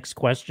this next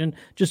question?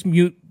 Just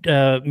mute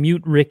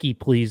Ricky,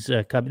 please,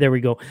 Cubby. There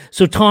we go.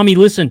 So, Tommy,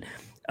 listen,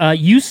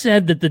 you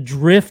said that the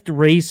drift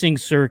racing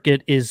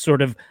circuit is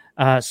sort of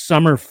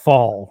summer,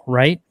 fall,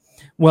 right?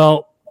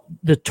 Well,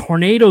 the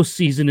tornado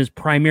season is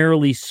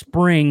primarily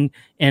spring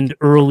and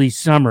early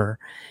summer.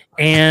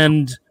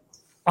 And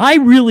I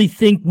really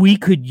think we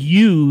could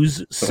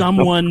use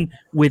someone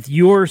with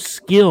your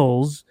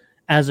skills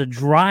as a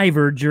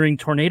driver during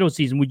tornado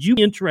season. Would you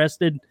be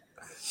interested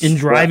in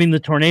driving the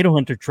Tornado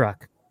Hunter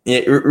truck?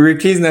 Yeah,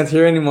 Ricky's not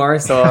here anymore,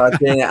 so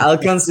I'll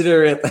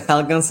consider it.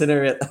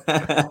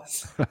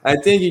 I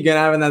think you can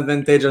have an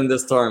advantage on the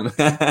storm.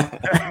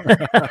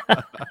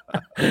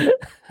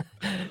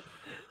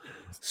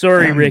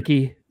 Sorry,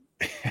 Ricky.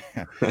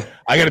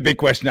 I got a big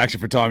question actually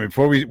for Tommy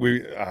before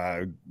we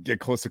get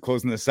close to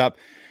closing this up.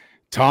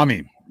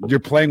 Tommy, you're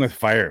playing with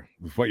fire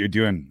with what you're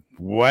doing.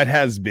 What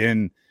has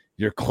been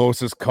your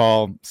closest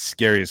call,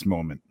 scariest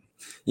moment?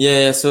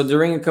 Yeah, so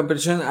during a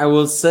competition, I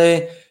will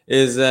say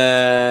is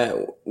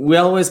we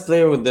always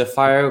play with the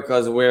fire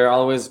because we're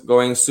always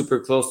going super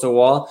close to the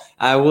wall.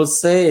 I will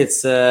say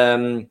it's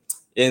in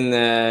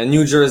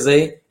New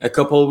Jersey a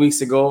couple of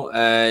weeks ago.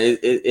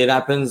 It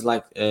happens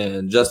like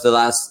just the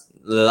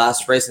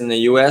last race in the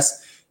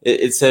US.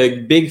 It's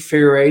a big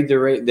fairway,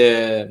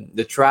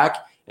 the track,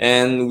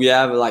 and we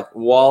have like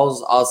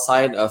walls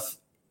outside of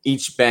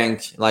each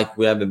bank. Like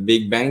we have a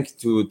big bank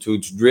to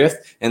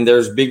drift, and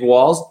there's big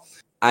walls.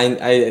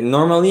 I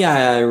normally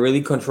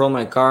really control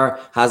my car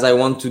as I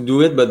want to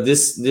do it, but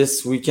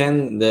this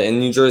weekend in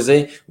New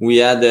Jersey we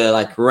had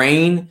like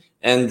rain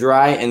and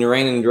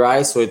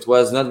dry, so it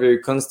was not very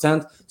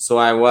constant. So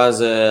I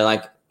was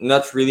like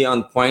not really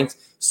on point.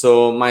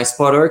 So my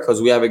spotter,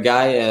 because we have a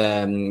guy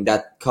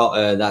that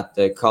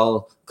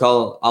call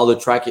all the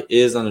track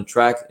is on the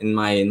track in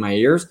my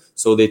ears.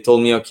 So they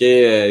told me,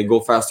 okay,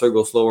 go faster,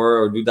 go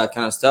slower, or do that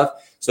kind of stuff.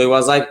 So it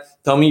was like,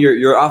 tell me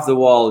you're off the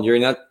wall. You're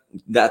not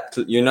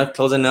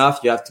close enough.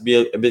 You have to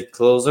be a bit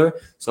closer.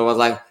 So I was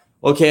like,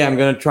 okay, I'm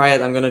gonna try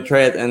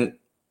it. And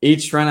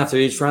each run after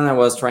each run, I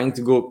was trying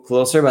to go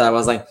closer, but I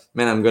was like,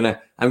 man, I'm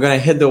gonna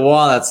hit the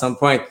wall at some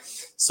point.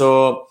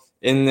 So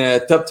in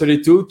top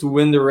 32 to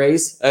win the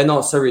race,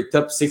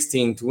 top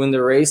 16 to win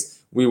the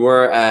race, we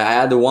were. I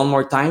had one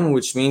more time,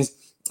 which means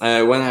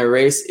when I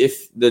race,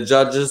 if the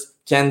judges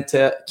can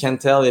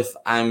tell if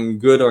I'm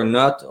good or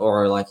not,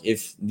 or like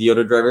if the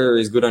other driver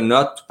is good or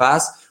not to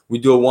pass, we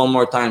do it one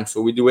more time.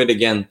 So we do it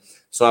again.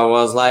 So I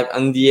was like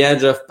on the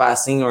edge of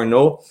passing or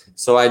no.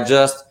 So I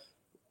just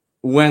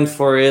went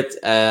for it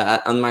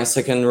on my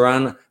second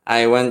run.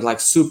 I went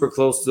like super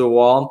close to the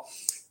wall.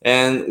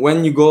 And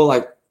when you go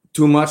like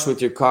too much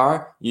with your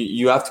car,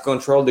 you have to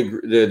control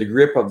the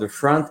grip of the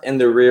front and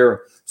the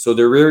rear. So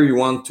the rear, you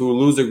want to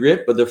lose the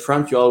grip, but the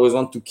front, you always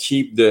want to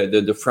keep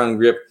the front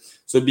grip.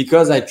 So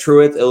because I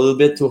threw it a little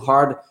bit too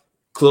hard,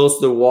 close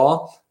to the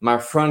wall, my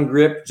front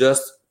grip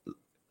just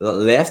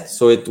left.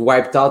 So it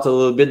wiped out a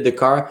little bit the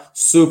car,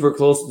 super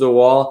close to the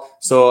wall.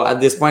 So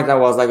at this point, I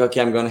was like, okay,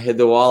 I'm going to hit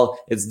the wall.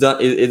 It's done.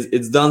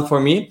 It's done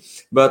for me.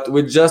 But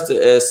with just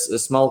a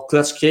small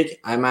clutch kick,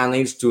 I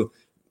managed to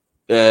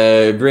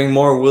bring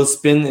more wheel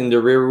spin in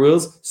the rear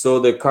wheels. So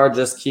the car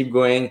just keep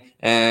going,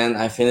 and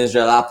I finished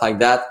the lap like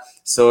that.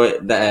 So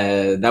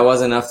that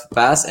was enough to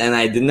pass. And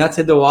I did not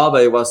hit the wall,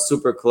 but it was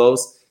super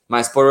close.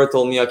 My spotter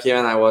told me, okay,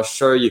 man, I was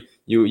sure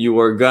you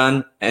were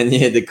gone, and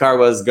yeah, the car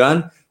was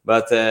gone.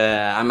 But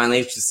I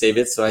managed to save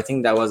it, so I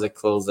think that was a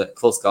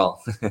close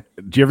call.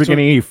 Do you ever get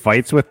any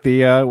fights with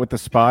the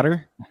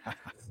spotter?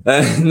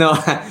 No,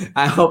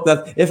 I hope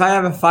that if I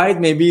have a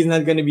fight, maybe he's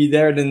not going to be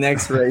there the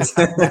next race.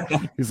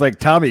 He's like,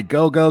 Tommy,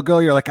 go.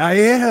 You're like, I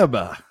am.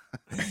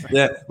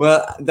 Yeah,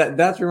 well,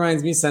 that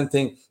reminds me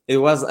something. It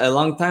was a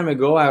long time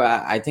ago.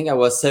 I think I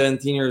was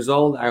 17 years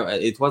old.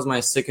 It was my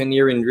second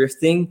year in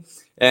drifting,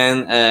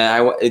 and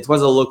it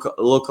was a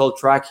local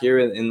track here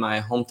in my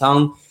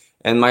hometown.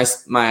 And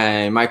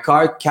my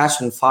car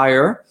catch on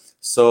fire.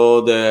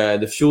 So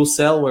the fuel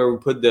cell where we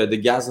put the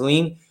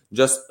gasoline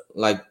just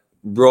like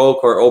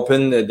broke or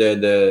opened.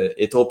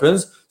 It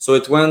opens. So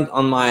it went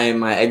on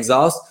my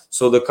exhaust.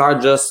 So the car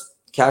just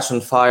catch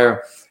on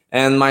fire.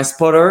 And my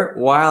spotter,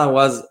 while I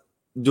was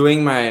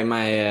doing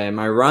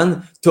my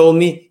run, told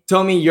me,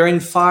 Tommy, you're in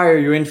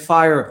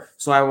fire.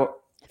 So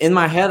in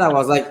my head, I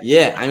was like,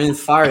 yeah, I'm in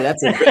fire.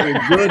 That's a very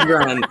good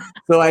run.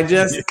 So I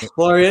just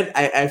explored it.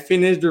 I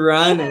finished the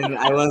run and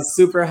I was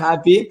super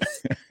happy.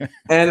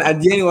 And at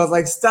the end, it was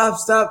like,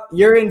 stop.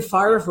 You're in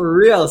fire for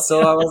real.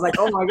 So I was like,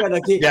 oh my God.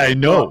 Okay. Yeah, I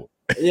know.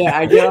 Yeah,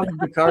 I get out of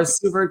the car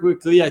super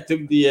quickly. I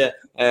took the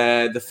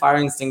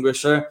fire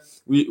extinguisher.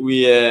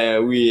 We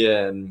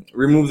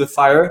removed the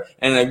fire.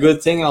 And a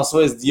good thing also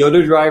is the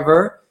other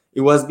driver,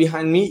 he was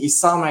behind me. He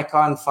saw my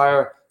car on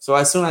fire. So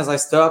as soon as I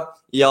stopped,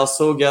 he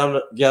also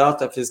get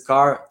out of his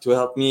car to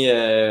help me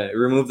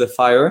remove the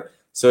fire.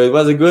 So it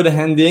was a good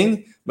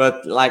ending,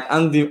 but like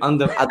at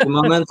the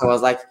moment, I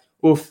was like,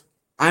 oof,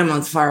 I'm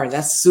on fire.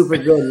 That's super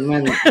good,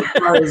 man. The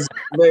car is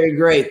very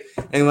great.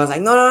 And he was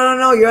like,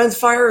 no, you're on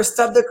fire.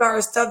 Stop the car.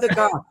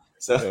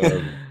 So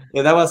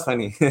yeah, that was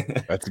funny.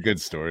 That's a good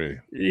story.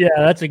 Yeah,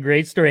 that's a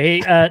great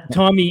story. Hey,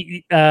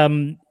 Tommy,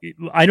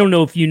 I don't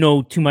know if you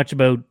know too much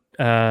about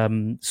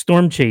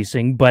storm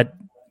chasing, but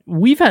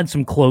we've had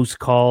some close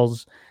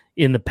calls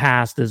in the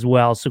past as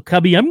well. So,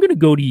 Cubby, I'm going to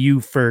go to you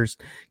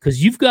first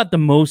because you've got the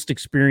most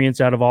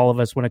experience out of all of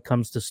us when it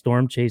comes to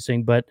storm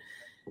chasing. But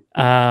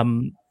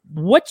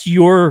what's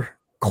your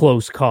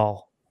close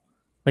call?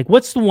 Like,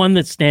 what's the one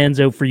that stands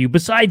out for you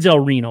besides El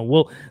Reno?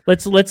 Well,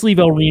 let's leave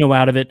El Reno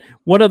out of it.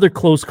 What other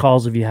close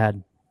calls have you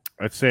had?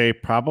 I'd say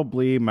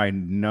probably my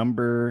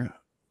number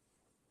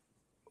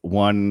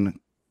one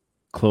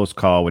close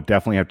call would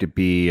definitely have to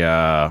be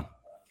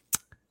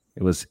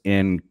it was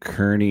in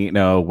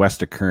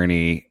west of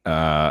Kearney,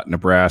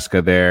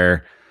 Nebraska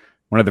there.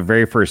 One of the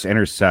very first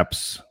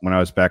intercepts when I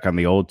was back on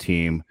the old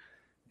team.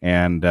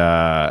 And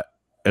it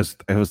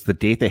was the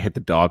date they hit the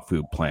dog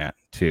food plant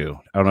too.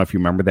 I don't know if you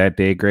remember that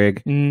day,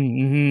 Greg.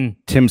 Mm-hmm.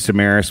 Tim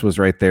Samaras was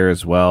right there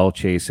as well,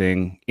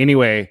 chasing.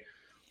 Anyway,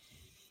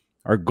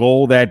 our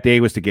goal that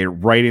day was to get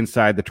right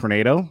inside the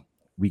tornado.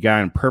 We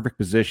got in perfect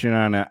position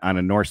on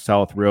a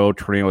north-south road.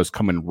 Tornado was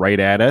coming right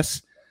at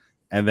us.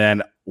 And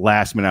then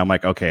last minute, I'm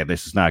like, okay,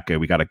 this is not good.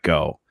 We got to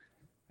go.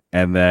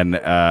 And then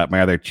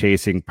my other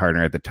chasing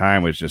partner at the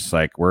time was just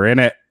like, we're in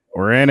it.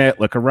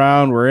 Look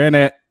around. We're in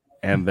it.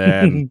 And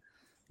then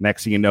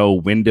next thing you know,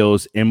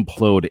 windows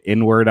implode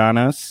inward on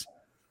us.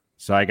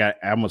 So I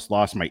almost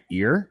lost my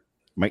ear.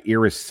 My ear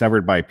was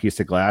severed by a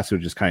piece of glass. It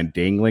was just kind of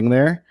dangling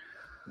there.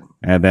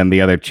 And then the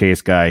other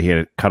chase guy, he had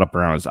it cut up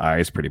around his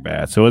eyes pretty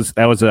bad. So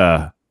that was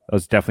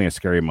definitely a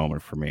scary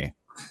moment for me.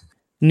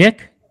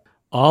 Nick?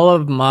 All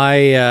of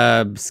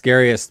my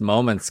scariest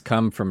moments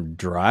come from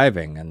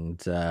driving.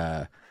 And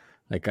I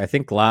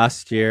think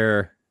last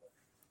year,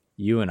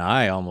 you and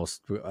I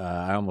almost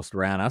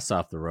ran us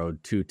off the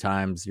road 2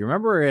 times. You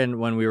remember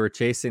when we were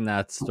chasing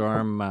that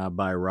storm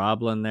by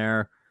Roblin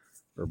there,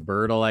 or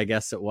Bertle, I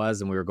guess it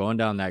was, and we were going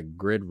down that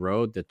grid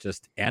road that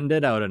just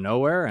ended out of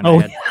nowhere, and I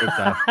had to take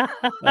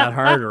that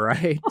hard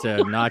right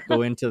to not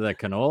go into the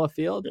canola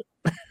field.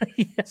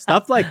 Yeah.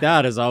 Stuff like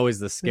that is always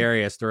the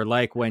scariest. Or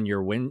like when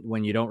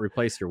you don't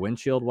replace your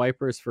windshield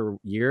wipers for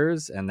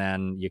years, and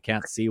then you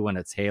can't see when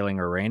it's hailing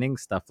or raining.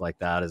 Stuff like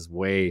that is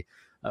way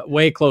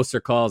closer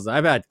calls.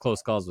 I've had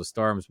close calls with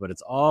storms, but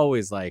it's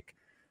always like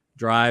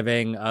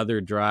driving,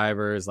 other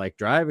drivers, like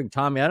driving.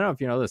 Tommy, I don't know if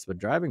you know this, but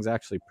driving's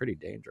actually pretty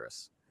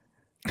dangerous.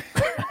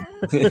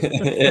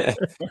 Yeah.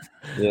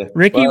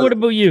 Ricky, what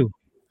about you?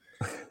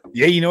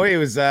 Yeah, it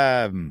was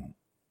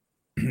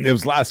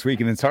last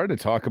week, and it's hard to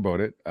talk about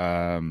it.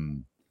 But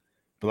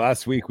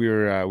last week we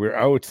were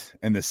out,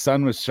 and the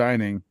sun was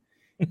shining,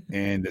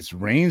 and this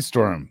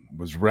rainstorm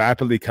was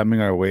rapidly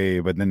coming our way,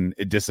 but then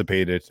it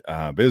dissipated.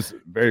 But it was a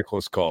very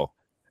close call.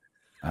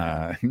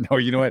 No,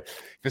 you know what?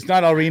 If it's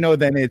not El Reno,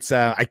 then it's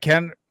I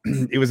can't.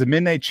 It was a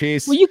midnight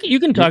chase. Well, you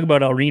can talk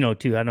about El Reno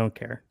too. I don't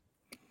care.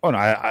 Oh no,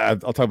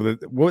 I'll talk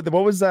about it. What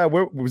was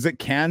where was it?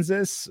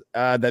 Kansas?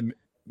 That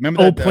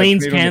remember? Oh,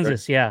 Plains,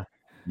 Kansas. Yeah,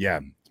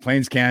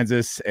 Plains,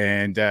 Kansas.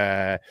 And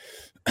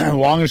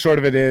long and short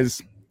of it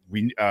is,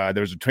 there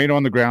was a tornado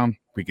on the ground.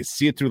 We could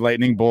see it through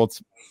lightning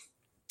bolts. It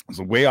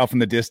was way off in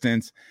the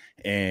distance,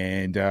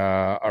 and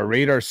our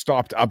radar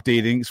stopped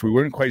updating, so we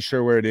weren't quite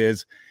sure where it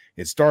is.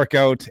 It's dark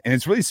out, and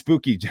it's really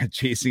spooky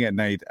chasing at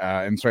night.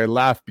 And so I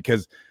laughed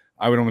because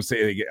I would almost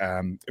say it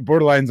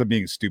borderlines on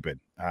being stupid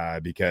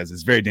because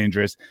it's very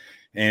dangerous.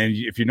 And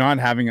if you're not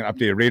having an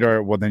updated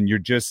radar, well, then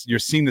you're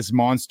seeing this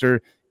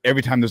monster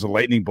every time there's a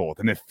lightning bolt,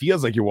 and it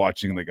feels like you're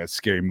watching like a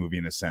scary movie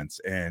in a sense.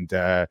 And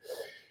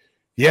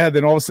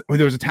then all of a sudden,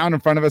 there was a town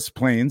in front of us,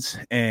 Plains,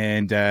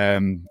 and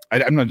I'm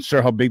not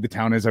sure how big the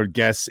town is. I would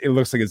guess it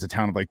looks like it's a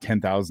town of like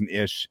 10,000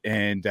 ish,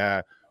 and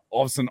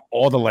all of a sudden,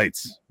 all the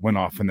lights went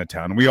off in the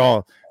town. We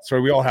all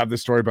have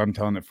this story, but I'm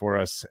telling it for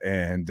us.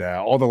 And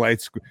all the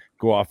lights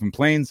go off in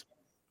Plains.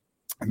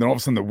 And then all of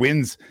a sudden, the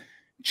winds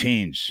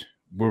change.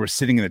 Where we're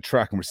sitting in the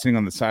truck and we're sitting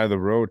on the side of the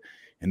road,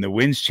 and the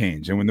winds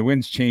change. And when the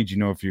winds change,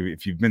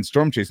 if you've been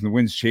storm chasing, the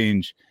winds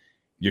change,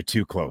 you're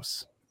too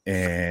close.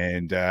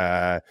 And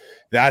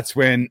that's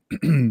when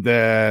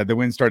the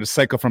wind started to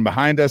cycle from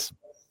behind us,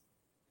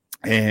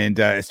 and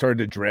it started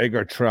to drag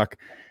our truck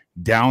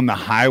down the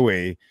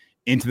highway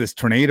into this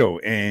tornado.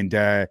 And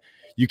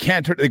you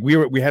can't turn, like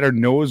we had our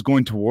nose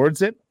going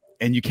towards it,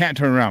 and you can't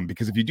turn around,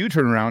 because if you do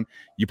turn around,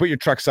 you put your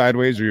truck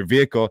sideways or your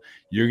vehicle,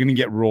 you're going to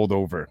get rolled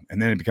over,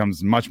 and then it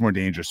becomes much more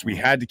dangerous. We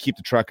had to keep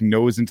the truck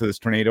nose into this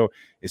tornado.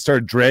 It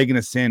started dragging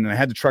us in, and I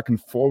had the truck in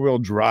 4-wheel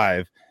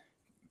drive,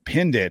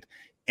 pinned it,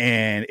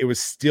 and it was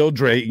still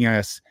dragging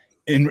us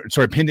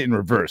pinned it in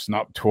reverse,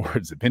 not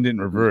towards it, pinned it in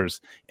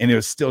reverse, and it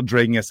was still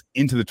dragging us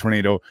into the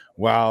tornado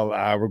while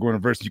we're going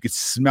reverse. You could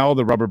smell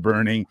the rubber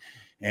burning.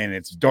 And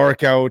it's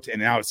dark out,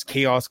 and now it's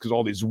chaos because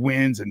all these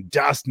winds and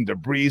dust and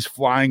debris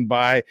flying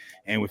by,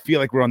 and we feel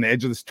like we're on the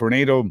edge of this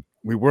tornado.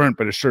 We weren't,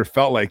 but it sure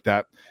felt like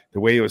that, the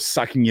way it was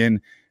sucking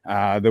in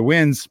the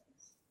winds.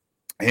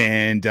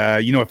 And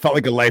it felt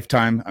like a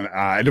lifetime.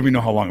 I don't even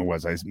know how long it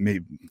was. I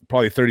maybe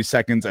probably 30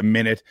 seconds, a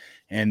minute,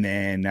 and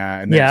then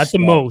at the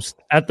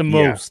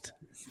most,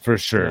 for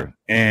sure.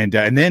 And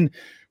then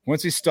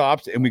once we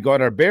stopped and we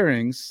got our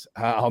bearings,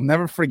 I'll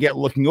never forget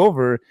looking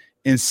over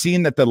and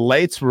seeing that the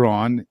lights were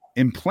on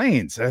in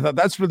planes. I thought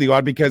that's really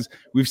odd because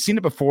we've seen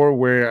it before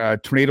where a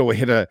tornado will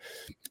hit a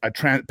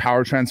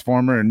power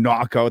transformer and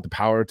knock out the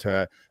power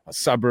to a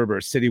suburb or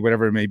a city,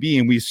 whatever it may be,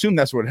 and we assume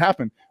that's what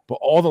happened. But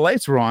all the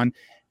lights were on.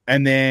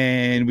 And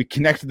then we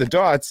connected the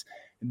dots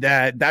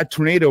that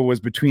tornado was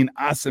between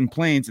us and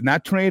planes. And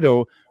that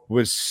tornado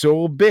was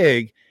so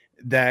big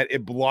that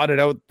it blotted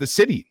out the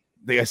city.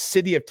 A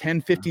city of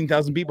 10,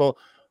 15,000 people.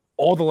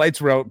 All the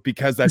lights were out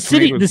because that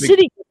city gets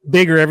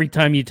bigger every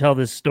time you tell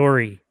this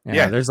story.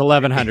 Yeah, there's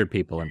 1,100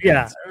 people in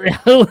Plains. Yeah.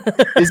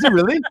 Is it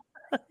really?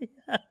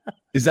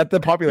 Is that the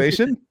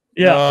population?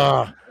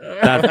 Yeah.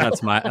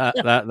 That's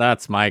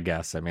my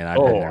guess. I mean, I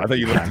thought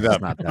you looked it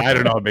up. I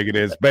don't know how big it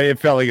is, but it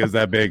felt like it was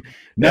that big.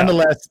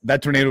 Nonetheless,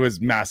 that tornado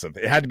was massive.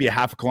 It had to be a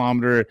half a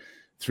kilometer,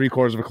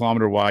 3/4 of a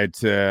kilometer wide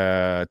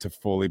to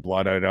fully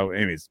blot it out.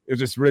 Anyways, it was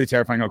just really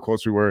terrifying how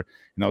close we were,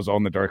 and I was all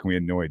in the dark, and we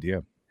had no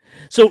idea.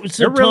 So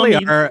there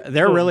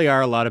really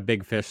are a lot of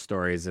big fish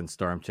stories in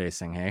storm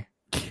chasing. Hey.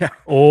 Yeah.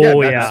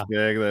 Oh yeah.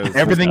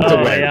 Everything's a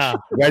wedge. Yeah.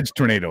 Wedge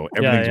tornado.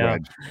 Everything's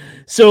wedge.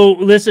 So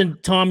listen,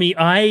 Tommy,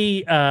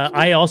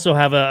 I also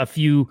have a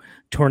few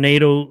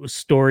tornado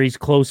stories,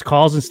 close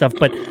calls and stuff.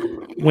 But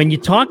when you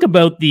talk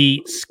about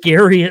the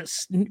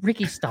scariest,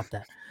 Ricky, stop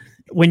that.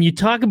 When you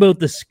talk about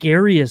the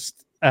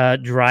scariest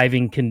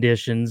driving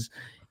conditions,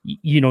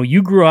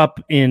 you grew up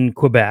in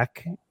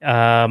Quebec,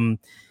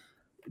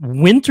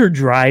 winter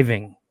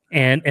driving,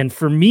 and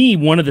for me,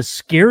 one of the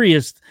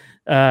scariest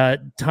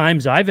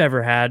times I've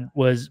ever had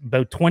was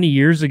about 20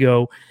 years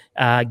ago,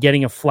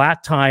 getting a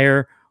flat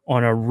tire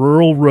on a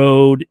rural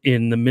road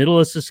in the middle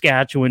of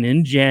Saskatchewan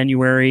in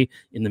January,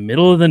 in the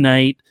middle of the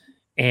night,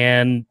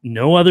 and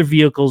no other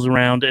vehicles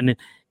around. And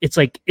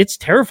it's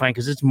terrifying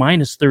because it's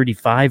minus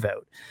 35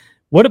 out.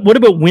 What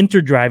about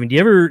winter driving? Do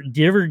you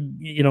ever,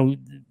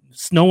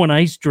 snow and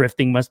ice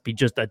drifting must be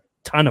just a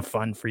ton of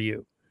fun for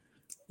you.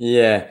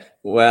 Yeah,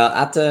 well,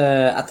 at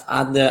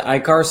the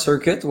iCar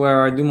circuit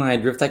where I do my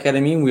drift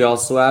academy, we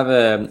also have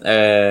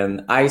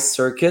an ice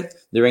circuit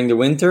during the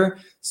winter.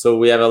 So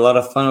we have a lot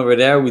of fun over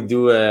there. We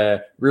do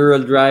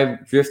rear-wheel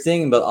drive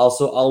drifting, but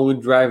also all-wheel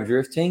drive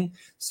drifting.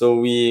 So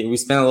we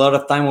spend a lot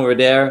of time over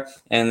there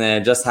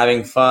and just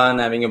having fun,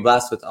 having a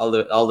blast with all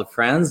the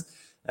friends.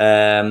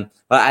 But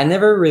I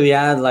never really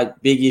had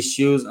like big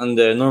issues on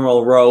the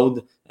normal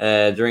road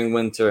during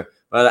winter.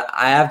 But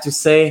I have to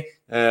say,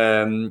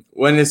 when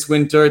it's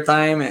winter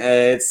time,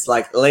 it's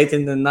like late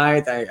in the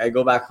night. I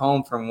go back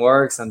home from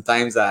work.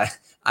 Sometimes I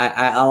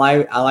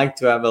like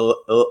to have a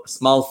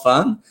small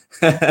fun.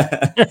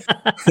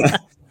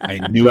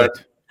 I knew it.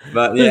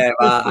 But yeah,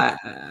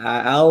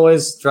 I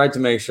always try to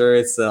make sure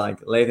it's like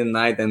late at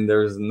night and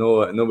there's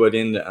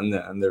nobody on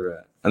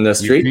the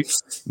street.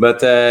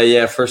 But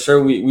yeah, for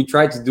sure we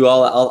try to do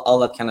all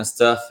that kind of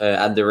stuff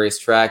at the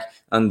racetrack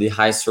on the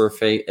high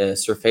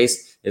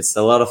surface. It's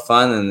a lot of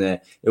fun, and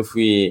if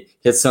we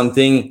hit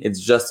something, it's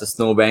just a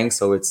snowbank,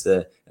 so it's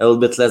a little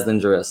bit less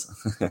dangerous.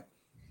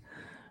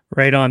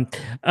 Right on.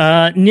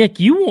 Nick,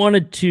 you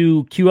wanted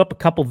to queue up a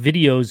couple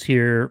videos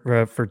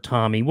here for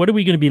Tommy. What are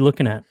we going to be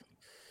looking at?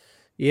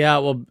 Yeah,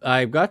 well,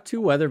 I've got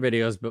two weather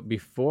videos, but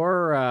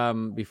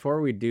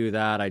before we do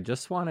that, I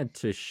just wanted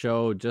to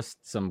show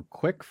just some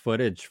quick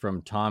footage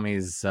from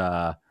Tommy's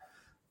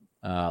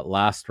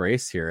last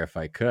race here, if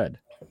I could.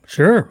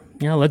 Sure.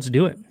 Yeah, let's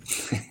do it.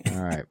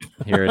 All right,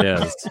 here it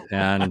is.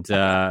 And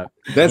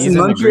that's in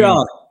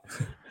Montreal.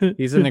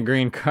 He's in the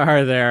green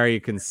car there.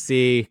 You can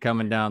see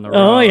coming down the road.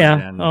 Oh,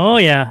 yeah. Oh,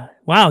 yeah.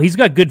 Wow, he's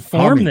got good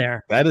form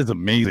there. That is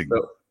amazing.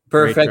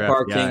 Perfect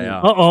parking. Yeah.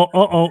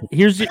 Uh-oh.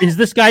 Is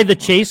this guy the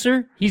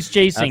chaser? He's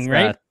chasing,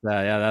 right?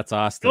 Yeah, that's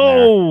Austin.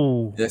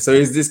 Oh. Yeah, so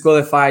he's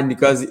disqualified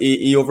because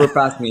he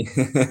overpassed me.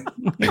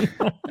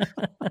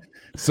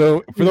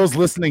 So for those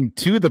listening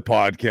to the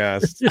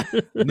podcast,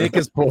 Nick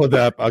has pulled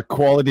up a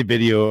quality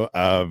video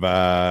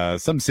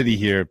of some city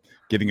here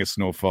getting a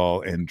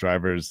snowfall and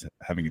drivers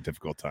having a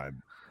difficult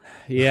time.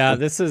 Yeah,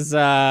 this is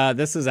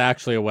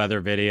actually a weather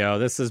video.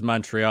 This is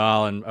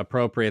Montreal, and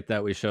appropriate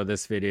that we show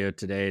this video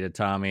today to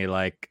Tommy.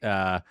 Like,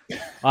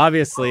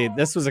 obviously,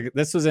 this was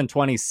in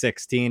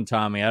 2016,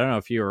 Tommy. I don't know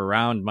if you were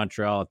around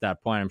Montreal at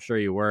that point. I'm sure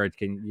you were.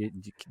 Do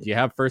you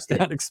have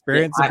firsthand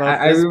experience about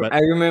this? I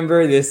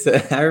remember this.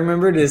 I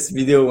remember this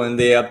video when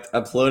they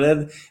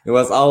uploaded. It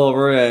was all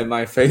over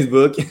my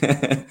Facebook.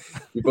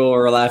 People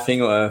were laughing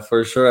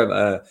for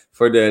sure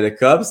for the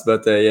Cubs,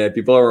 but yeah,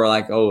 people were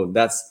like, "Oh,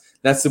 that's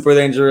super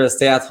dangerous.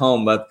 Stay at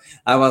home." But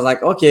I was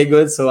like, okay,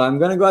 good. So I'm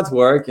going to go to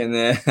work and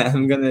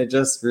I'm going to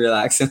just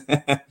relax.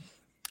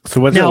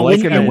 So what's it like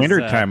in the winter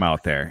time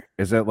out there?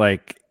 Is it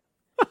like,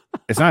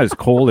 it's not as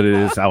cold as it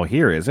is out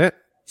here, is it?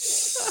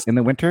 In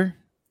the winter?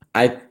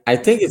 I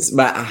think it's,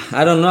 but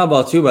I don't know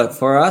about you, but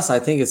for us, I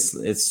think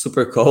it's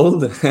super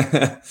cold.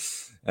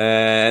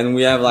 And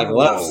we have like a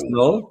lot of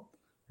snow.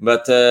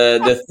 But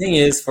the thing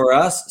is, for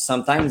us,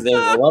 sometimes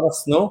there's a lot of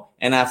snow,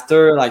 and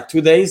after like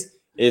 2 days,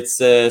 it's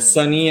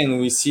sunny, and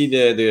we see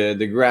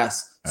the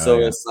grass. So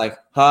it's like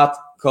hot,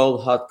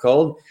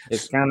 cold.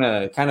 It's kind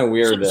of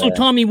weird. So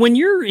Tommy, when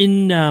you're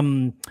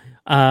in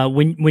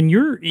when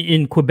you're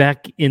in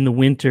Quebec in the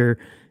winter,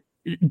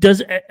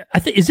 is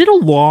it a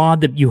law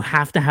that you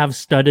have to have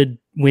studded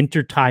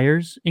winter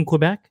tires in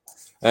Quebec?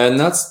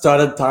 Not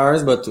studded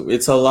tires, but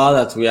it's a law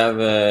that we have.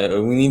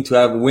 We need to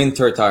have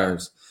winter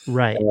tires.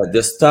 Right.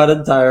 The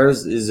studded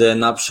tires is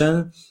an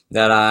option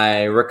that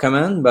I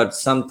recommend, but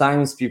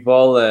sometimes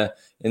people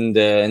in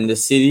the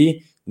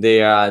city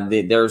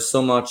there's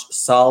so much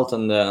salt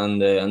on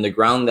the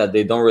ground that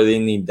they don't really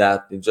need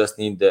that. They just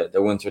need the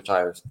winter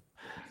tires.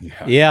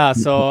 Yeah.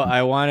 So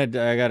I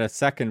got a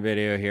second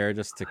video here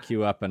just to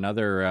queue up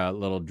another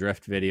little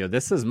drift video.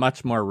 This is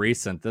much more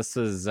recent. This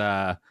is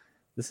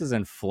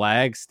in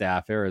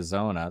Flagstaff,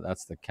 Arizona.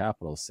 That's the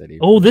capital city.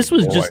 Oh, this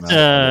was just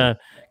a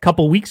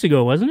couple weeks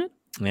ago, wasn't it?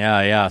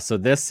 Yeah. So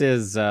this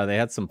is, they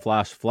had some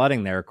flash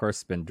flooding there. Of course,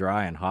 it's been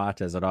dry and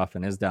hot as it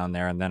often is down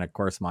there. And then, of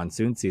course,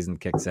 monsoon season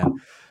kicks in.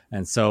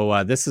 And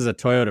so this is a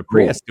Toyota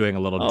Prius doing a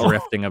little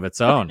drifting of its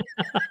own.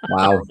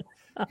 Wow.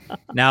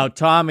 Now,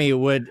 Tommy,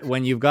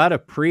 when you've got a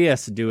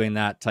Prius doing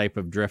that type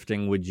of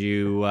drifting, would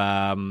you,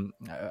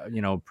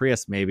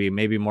 Prius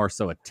maybe more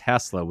so a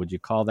Tesla, would you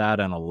call that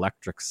an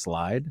electric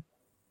slide?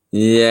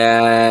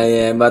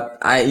 Yeah, but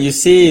you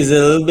see, he's a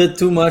little bit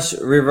too much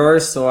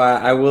reverse, so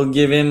I will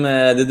give him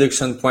a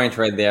deduction point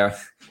right there.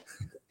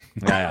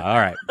 Yeah, all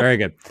right, very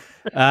good.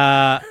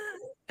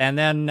 And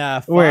then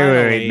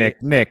finally...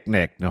 wait, Nick,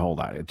 no, hold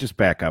on, just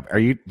back up.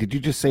 Did you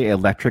just say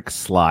electric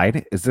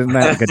slide? Isn't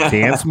that like a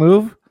dance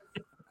move?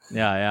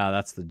 Yeah,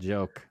 that's the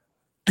joke.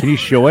 Can you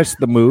show us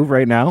the move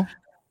right now?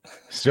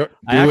 Show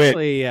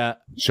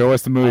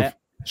us the move.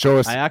 Show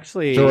us the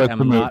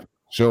move.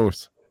 Show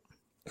us.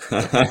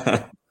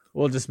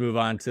 We'll just move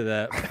on to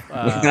the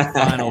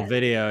final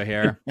video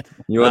here.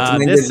 You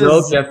want to make the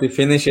joke? You have to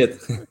finish it.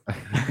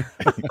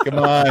 Come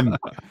on,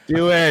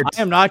 do it.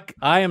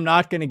 I am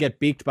not going to get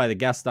beaked by the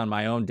guest on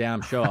my own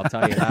damn show. I'll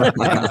tell you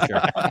that.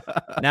 Sure.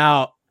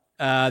 Now,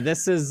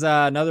 this is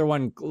another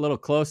one a little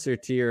closer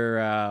to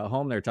your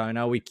home there, Tommy.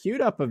 Now, we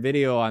queued up a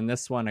video on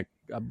this one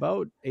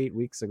about 8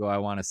 weeks ago, I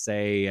want to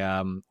say,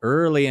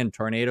 early in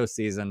tornado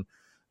season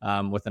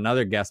with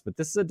another guest. But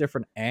this is a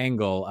different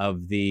angle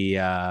of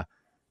the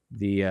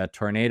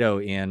tornado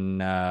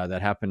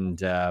that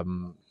happened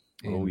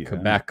in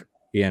Quebec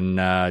in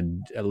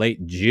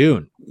late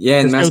June.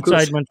 Yeah, in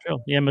outside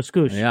Montreal. Yeah,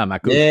 Mascouche. Yeah,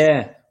 Mascouche.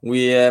 Yeah,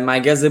 we my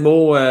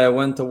gazebo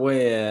went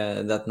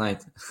away that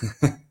night.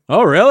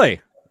 Oh,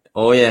 really?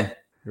 Oh, yeah.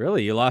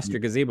 Really? You lost your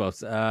gazebo.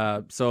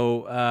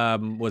 So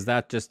was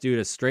that just due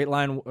to straight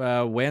line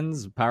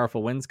winds,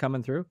 powerful winds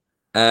coming through?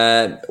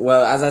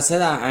 Well, as I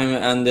said, I'm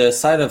on the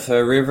side of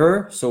a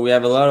river, so we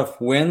have a lot of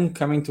wind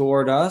coming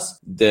toward us.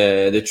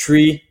 The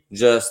tree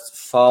just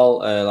fall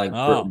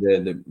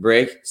the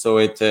break, so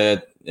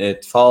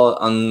it fall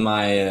on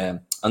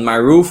my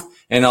roof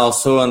and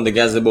also on the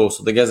gazebo.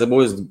 So the gazebo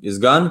is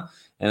gone,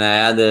 and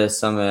I had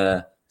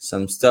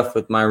some stuff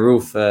with my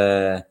roof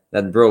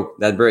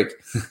that break.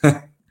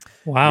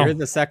 Wow. You're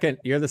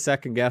the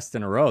second guest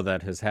in a row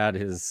that has had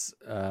his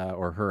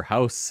or her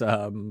house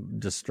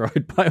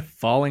destroyed by a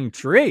falling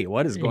tree.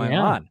 What is going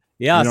on?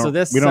 Yeah,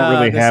 we don't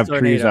really have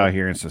trees out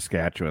here in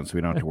Saskatchewan, so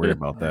we don't have to worry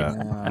about that.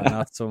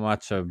 Not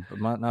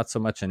so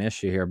much an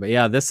issue here. But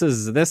yeah, this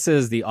is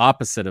the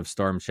opposite of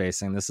storm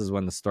chasing. This is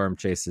when the storm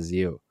chases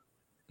you.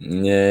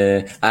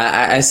 Yeah,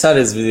 I saw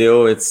this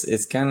video.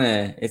 It's kind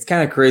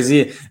of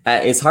crazy.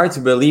 It's hard to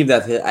believe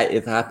that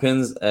it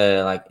happens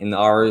like in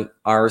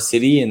our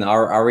city, in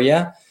our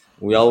area.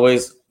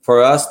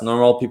 For us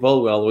normal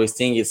people, we always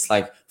think it's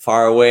like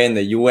far away in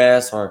the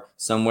US or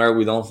somewhere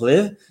we don't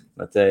live.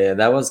 But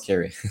that was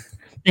scary.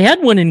 They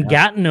had one in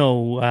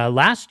Gatineau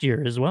last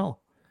year as well.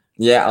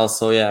 Yeah,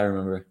 also, I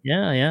remember.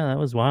 Yeah, that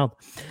was wild.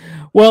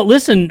 Well,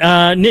 listen,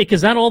 Nick,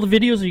 is that all the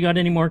videos, or you got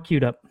any more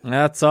queued up?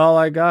 That's all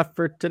I got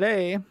for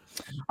today.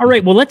 All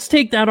right, well, let's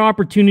take that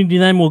opportunity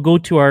then. We'll go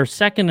to our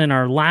second and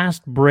our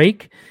last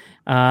break.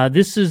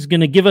 This is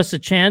going to give us a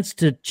chance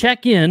to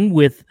check in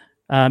with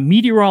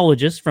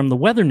meteorologist from the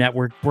Weather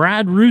Network,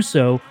 Brad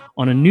Russo,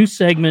 on a new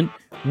segment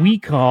we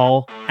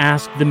call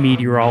Ask the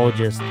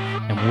Meteorologist,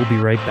 and we'll be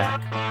right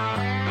back.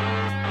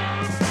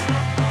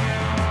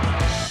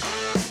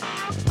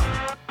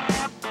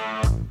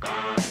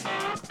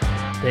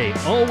 They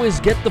always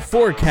get the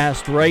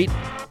forecast right,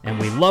 and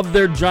we love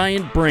their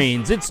giant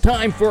brains. It's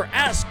time for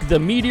Ask the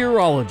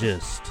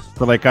Meteorologist.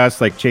 But like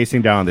us, like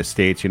chasing down the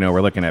states,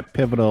 we're looking at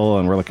Pivotal,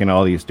 and we're looking at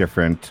all these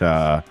different,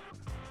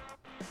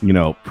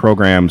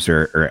 programs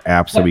or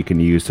apps that we can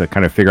use to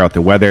kind of figure out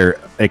the weather.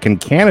 Like in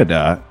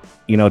Canada,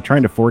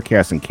 trying to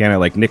forecast in Canada,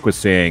 like Nick was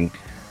saying,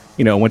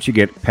 once you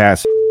get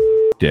past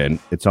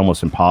it's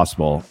almost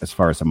impossible as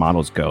far as the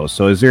models go.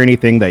 So is there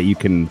anything that you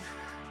can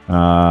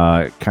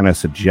kind of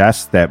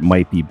suggest that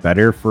might be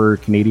better for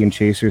Canadian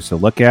chasers to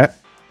look at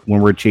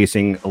when we're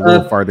chasing a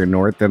little farther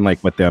north than like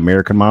what the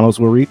American models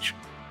will reach?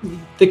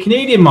 the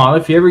Canadian model,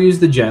 if you ever use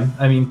the gem,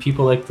 I mean,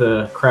 people like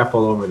to crap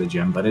all over the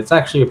gem, but it's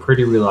actually a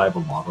pretty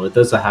reliable model. It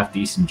does a half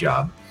decent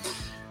job.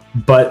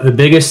 But the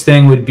biggest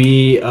thing would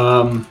be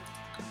to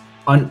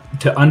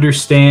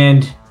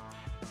understand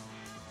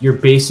your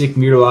basic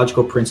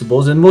meteorological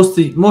principles, and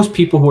most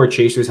people who are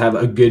chasers have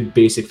a good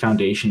basic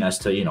foundation as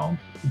to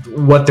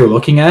what they're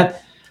looking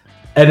at,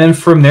 and then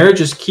from there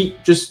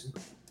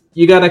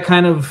you got to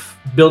kind of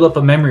build up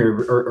a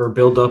memory or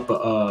build up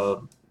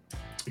a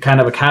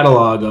kind of a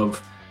catalog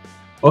of,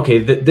 okay,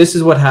 this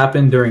is what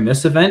happened during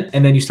this event,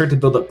 and then you start to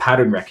build up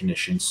pattern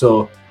recognition.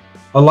 So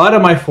a lot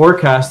of my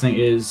forecasting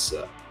is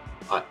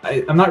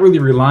I'm not really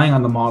relying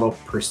on the model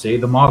per se.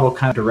 The model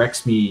kind of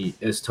directs me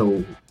as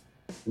to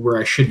where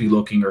I should be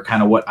looking or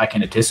kind of what I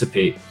can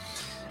anticipate.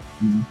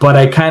 But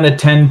I kind of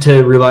tend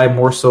to rely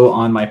more so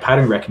on my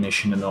pattern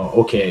recognition and know,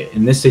 okay,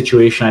 in this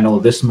situation, I know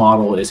this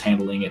model is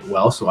handling it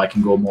well, so I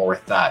can go more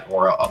with that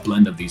or a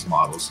blend of these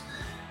models.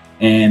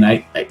 And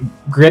I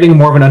getting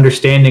more of an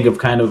understanding of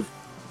kind of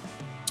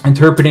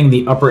interpreting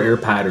the upper air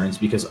patterns,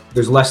 because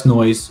there's less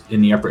noise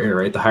in the upper air,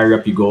 right? The higher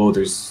up you go,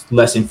 there's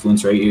less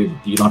influence, right? You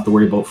don't have to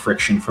worry about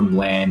friction from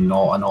land and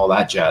all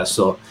that jazz.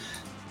 So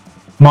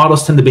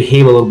models tend to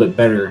behave a little bit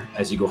better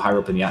as you go higher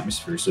up in the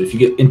atmosphere. So if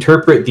you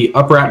interpret the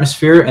upper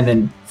atmosphere and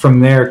then from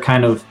there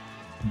kind of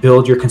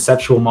build your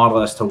conceptual model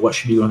as to what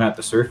should be going at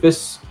the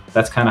surface,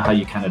 that's kind of how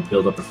you kind of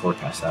build up a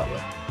forecast that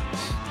way.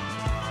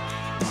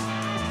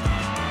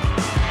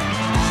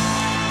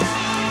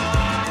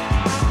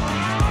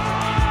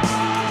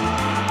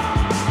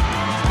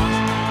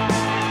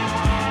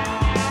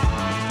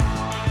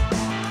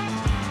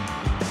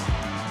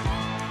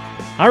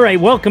 All right,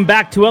 welcome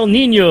back to El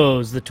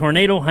Niños, the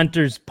Tornado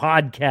Hunters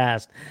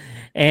podcast.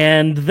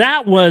 And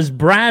that was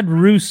Brad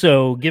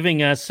Russo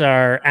giving us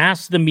our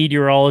Ask the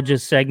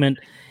Meteorologist segment.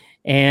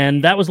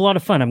 And that was a lot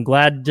of fun. I'm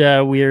glad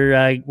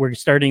we're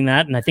starting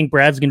that. And I think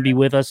Brad's going to be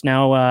with us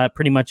now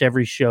pretty much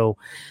every show.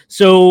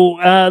 So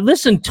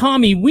listen,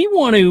 Tommy, we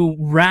want to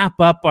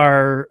wrap up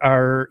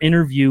our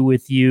interview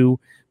with you,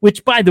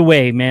 which, by the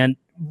way, man,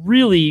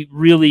 really,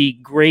 really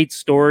great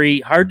story.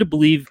 Hard to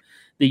believe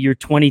that you're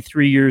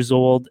 23 years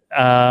old.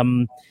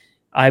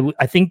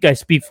 I think I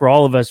speak for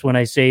all of us when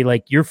I say,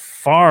 like, you're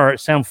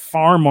sound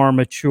far more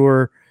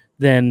mature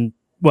than,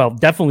 well,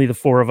 definitely the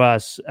four of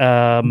us.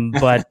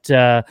 But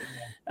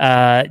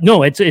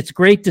no, it's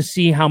great to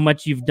see how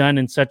much you've done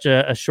in such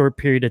a short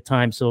period of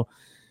time. So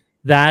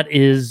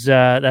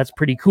that's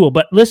pretty cool.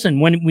 But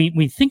listen, when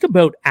we think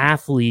about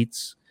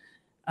athletes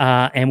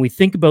and we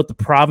think about the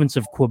province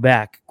of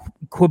Quebec,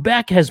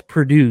 Quebec has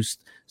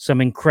produced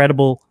some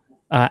incredible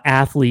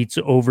athletes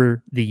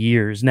over the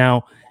years.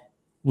 Now,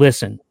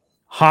 listen,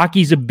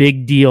 hockey's a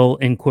big deal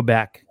in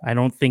Quebec. I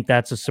don't think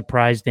that's a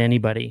surprise to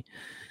anybody.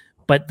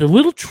 But the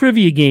little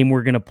trivia game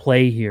we're going to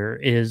play here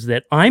is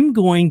that I'm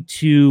going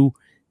to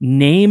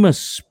name a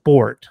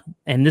sport,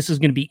 and this is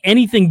going to be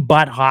anything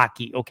but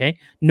hockey, okay?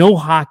 No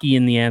hockey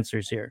in the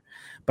answers here.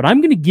 But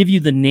I'm going to give you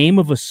the name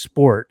of a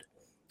sport,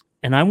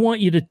 and I want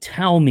you to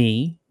tell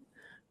me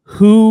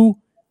who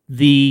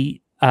the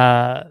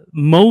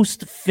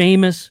most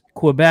famous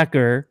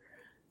Quebecer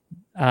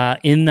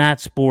in that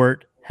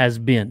sport has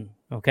been.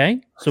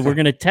 Okay, so we're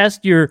going to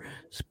test your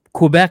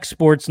Quebec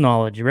sports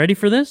knowledge. You ready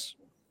for this?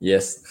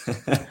 Yes.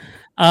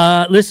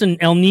 Listen,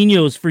 El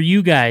Niños, for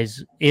you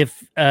guys,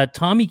 if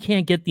Tommy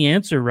can't get the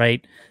answer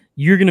right,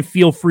 you're going to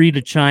feel free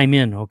to chime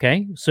in.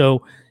 Okay,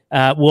 so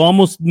we'll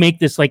almost make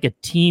this like a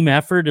team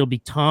effort. It'll be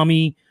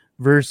Tommy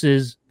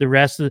versus the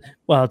rest of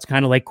it's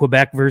kind of like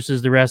Quebec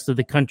versus the rest of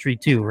the country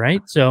too,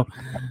 right? So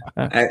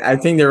I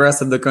think the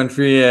rest of the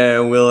country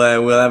will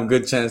have a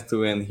good chance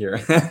to win here.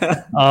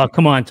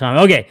 Come on, Tom.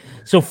 Okay,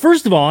 so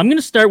first of all, I'm going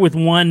to start with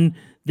one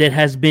that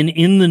has been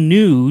in the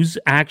news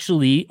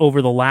actually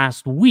over the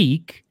last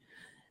week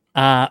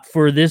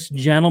for this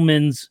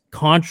gentleman's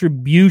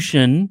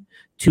contribution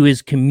to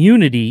his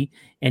community,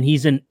 and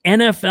he's an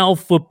NFL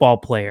football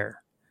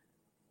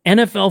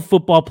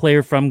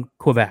player from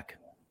Quebec.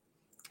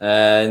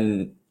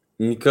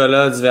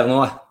 Nicolas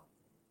Duvernois.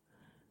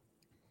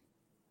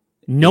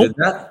 Nope.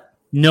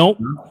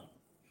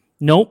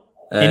 Nope.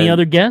 Any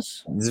other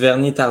guess?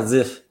 Duvernay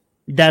Tardif.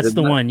 That's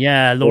the one.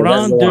 Yeah,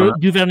 Laurent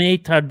Duvernay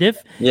Tardif.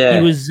 Yeah.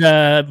 He was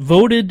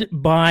voted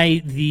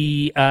by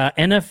the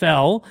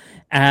NFL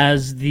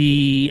as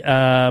the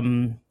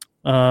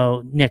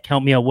Nick,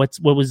 help me out. What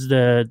was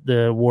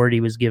the award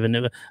he was given?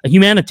 A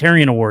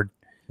humanitarian award.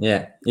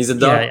 Yeah, he's a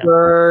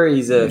doctor. Yeah.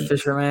 He's a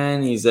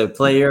fisherman. He's a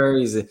player.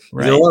 He's a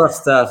lot of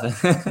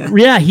stuff.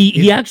 Yeah,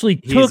 he actually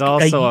took.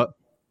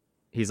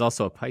 He's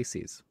also a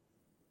Pisces.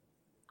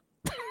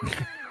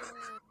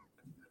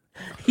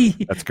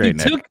 That's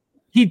great.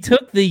 He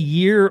took the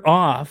year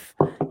off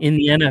in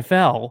the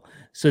NFL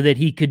so that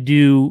he could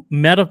do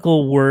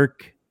medical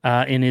work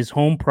in his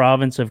home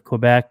province of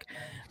Quebec.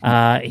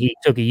 He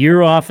took a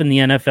year off in the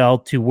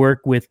NFL to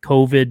work with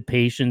COVID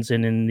patients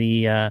and in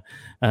the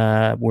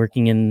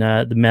working in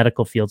the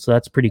medical field. So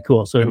that's pretty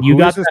cool. So you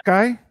got this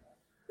guy,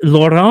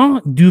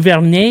 Laurent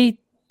Duvernay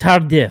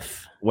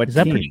Tardif. What is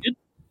that team? pretty good?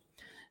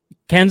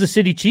 Kansas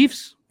City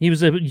Chiefs. He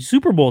was a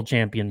Super Bowl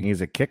champion. He's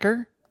a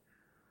kicker?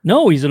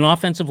 No, he's an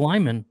offensive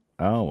lineman.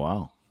 Oh,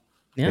 wow.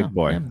 Yeah, Big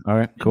boy. yeah. All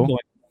right, Big cool. boy.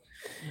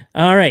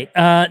 All right.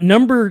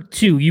 Number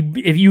 2.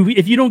 If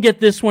you don't get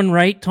this one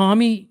right,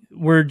 Tommy,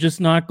 we're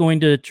just not going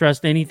to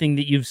trust anything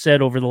that you've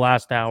said over the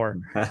last hour.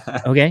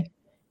 Okay?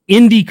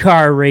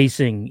 IndyCar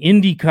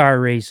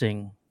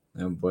racing.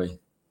 Oh boy.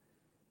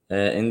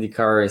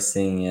 IndyCar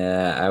racing.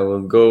 I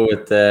will go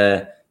with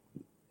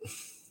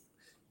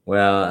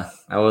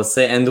I will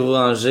say Andrew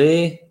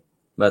Langer,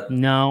 but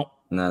No,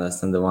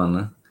 that's not the one.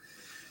 Huh?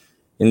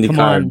 come IndyCar.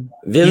 on.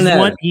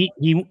 Villeneuve.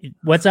 He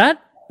what's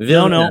that?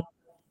 Villeneuve.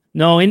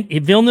 No.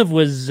 Villeneuve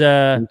was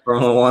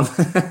Formula One.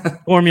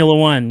 Formula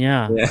One.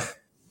 Yeah.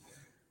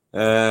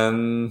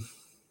 Yeah.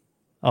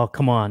 Oh,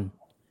 come on.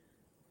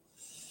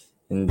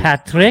 Indy-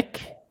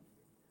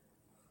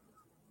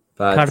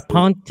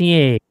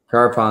 Carpentier.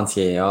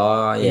 Carpentier.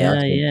 Oh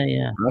yeah.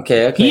 Yeah.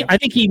 Okay. I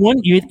think he won.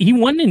 He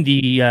won in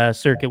the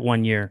circuit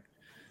one year,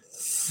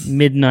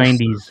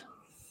 mid-90s.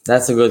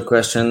 That's a good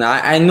question.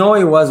 I know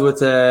it was with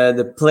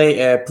the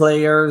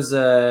players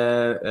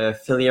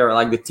affiliate,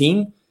 like the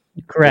team.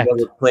 Correct.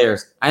 The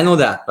players. I know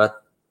that,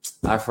 but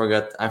I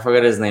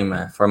forgot his name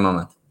for a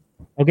moment.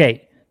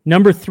 Okay,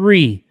 number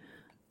 3.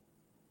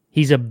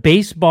 He's a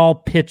baseball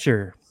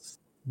pitcher.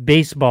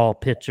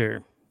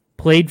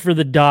 Played for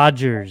the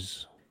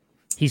Dodgers.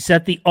 He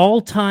set the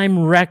all-time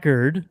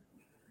record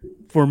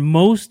for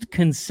most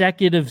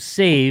consecutive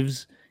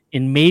saves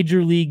in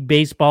Major League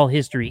Baseball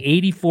history.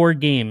 84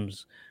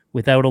 games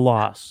without a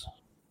loss.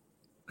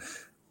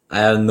 I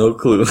have no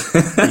clue.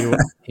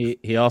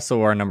 He also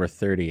wore number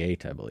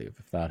 38, I believe,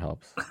 if that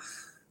helps.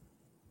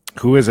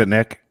 Who is it,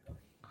 Nick?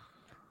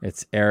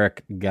 It's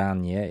Eric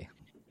Gagne.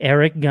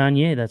 Eric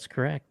Gagne, that's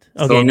correct.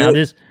 Okay, So now Nick-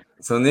 this...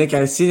 So Nick,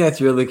 I see that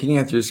you're looking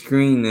at your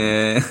screen.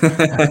 Are we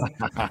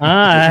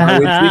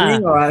Ah,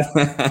 cheating or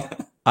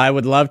what? I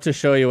would love to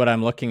show you what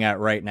I'm looking at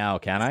right now.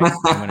 Can I?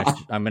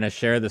 I'm gonna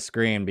share the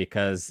screen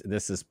because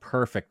this is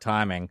perfect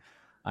timing.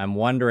 I'm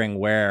wondering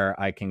where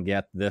I can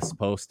get this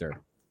poster.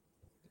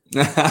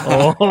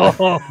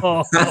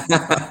 oh.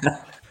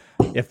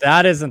 If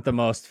that isn't the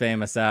most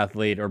famous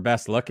athlete or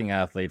best looking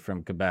athlete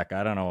from Quebec,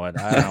 I don't know what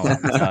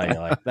to tell you.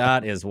 Like,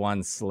 that is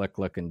one slick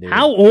looking dude.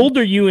 How old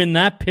are you in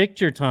that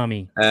picture,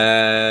 Tommy?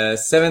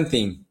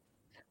 17.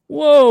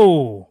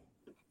 Whoa.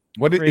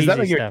 What is that?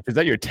 Crazy Like stuff. is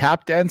that your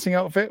tap dancing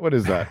outfit? What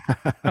is that?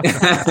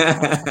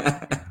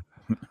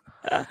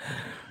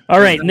 All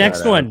right,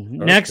 next that one.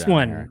 out. Next Down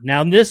one. here.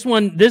 Now this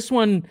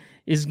one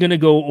is gonna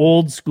go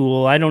old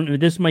school. I don't know.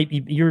 This might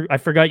be I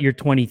forgot you're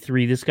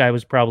 23. This guy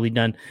was probably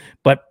done.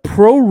 But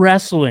pro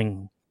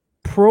wrestling.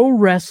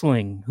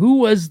 Who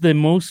was the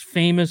most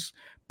famous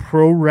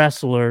pro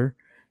wrestler?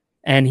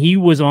 And he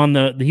was on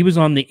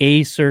the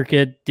A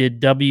circuit,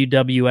 did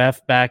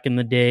WWF back in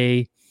the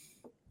day.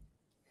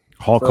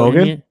 Hulk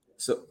Hogan?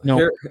 So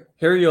No.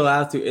 here you'll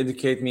have to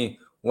educate me.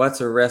 What's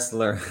a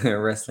wrestler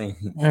wrestling?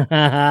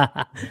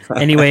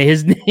 Anyway,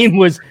 his name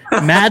was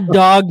Mad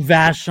Dog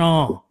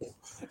Vachon.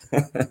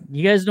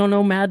 You guys don't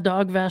know Mad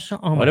Dog Vachon?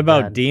 Oh, What my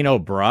about God. Dino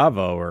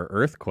Bravo or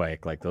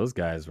Earthquake? Like, those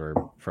guys were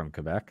from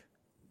Quebec.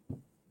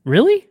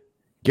 Really?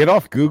 Get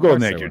off Google,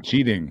 course Nick. they You're were.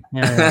 cheating.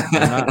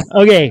 Yeah.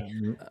 Okay.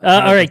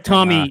 All right,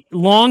 Tommy.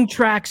 Long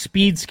track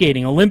speed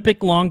skating,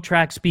 Olympic long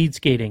track speed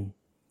skating.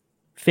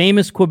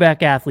 Famous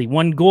Quebec athlete,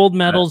 won gold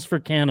medals for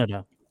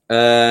Canada.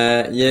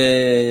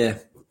 Yeah.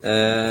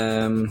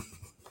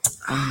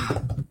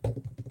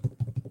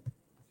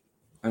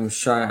 I'm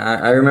sure.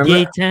 I remember.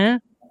 Gaetan.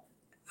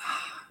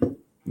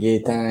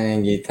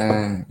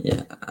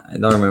 Yeah, I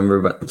don't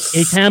remember, but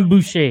Gaetan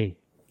Boucher.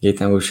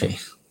 Gaetan Boucher.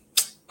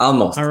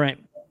 Almost. All right.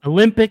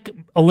 Olympics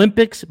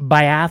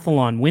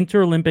biathlon,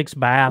 Winter Olympics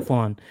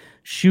biathlon,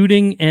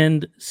 shooting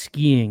and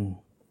skiing.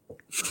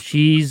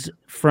 She's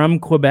from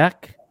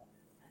Quebec.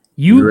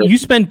 You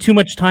spend too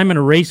much time in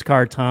a race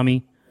car,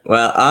 Tommy.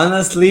 Well,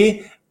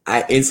 honestly,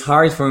 it's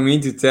hard for me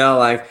to tell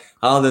like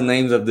all the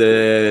names of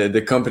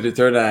the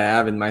competitor that I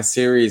have in my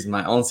series,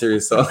 my own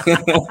series. So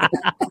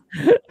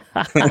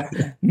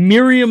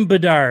Miriam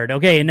Bedard.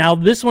 Okay, now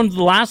this one's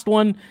the last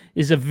one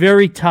is a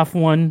very tough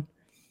one.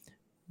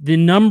 The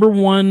number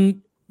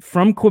one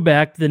from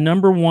Quebec, the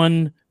number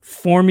one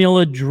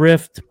Formula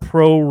Drift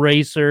pro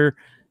racer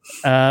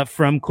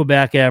from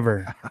Quebec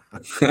ever.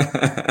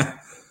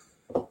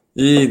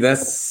 Yeah,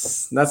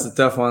 that's a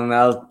tough one.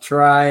 I'll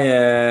try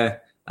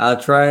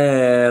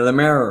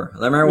Lemaire.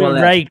 Lemaire will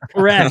Right,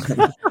 correct.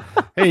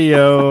 Hey,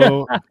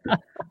 yo.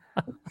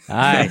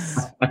 Nice.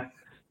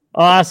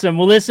 Awesome.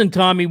 Well, listen,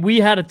 Tommy, we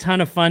had a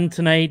ton of fun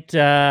tonight.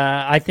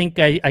 I think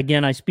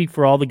I speak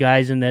for all the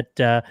guys in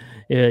that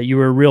you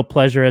were a real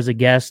pleasure as a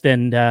guest,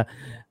 and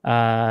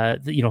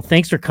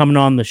thanks for coming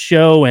on the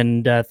show,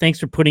 and thanks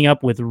for putting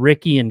up with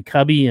Ricky and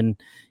Cubby and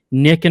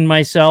Nick and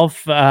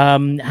myself.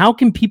 How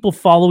can people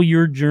follow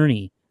your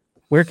journey?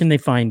 Where can they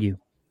find you?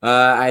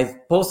 I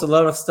post a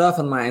lot of stuff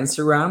on my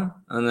Instagram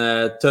on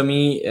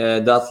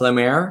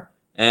Tommy.Lemaire.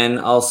 And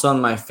also on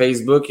my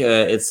Facebook,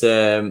 it's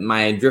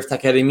my Drift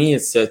Academy.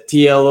 It's a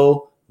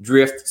TLO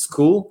Drift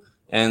School.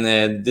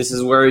 And this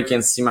is where you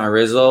can see my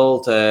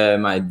result,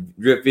 my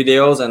drift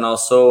videos, and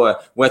also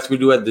what we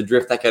do at the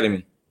Drift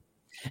Academy.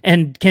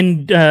 And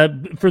can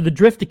for the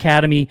Drift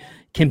Academy,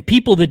 can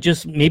people that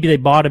just maybe they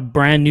bought a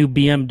brand new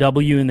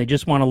BMW and they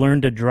just want to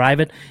learn to drive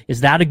it, is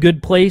that a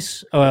good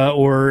place,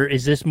 or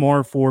is this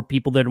more for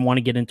people that want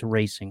to get into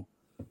racing?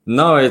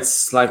 No,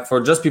 it's like for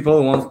just people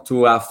who want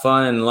to have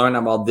fun and learn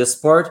about this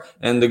sport.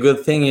 And the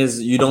good thing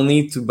is you don't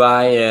need to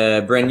buy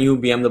a brand new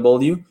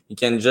BMW. You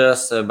can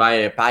just buy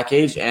a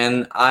package,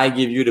 and I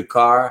give you the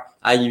car,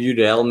 I give you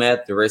the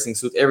helmet, the racing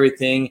suit,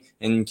 everything,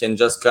 and you can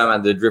just come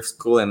at the drift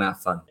school and have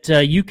fun.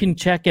 You can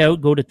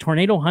go to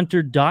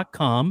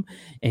tornadohunter.com,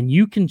 and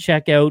you can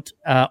check out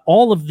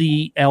all of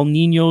the El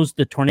Niños,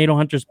 the Tornado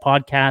Hunters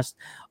podcast,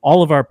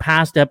 all of our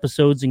past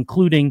episodes,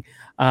 including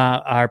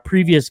our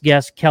previous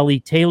guest,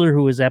 Kelly Taylor,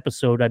 who was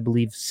episode, I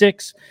believe,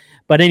 6.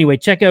 But anyway,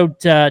 check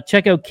out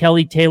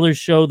Kelly Taylor's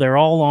show. They're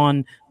all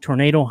on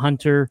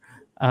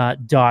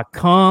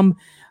tornadohunter.com.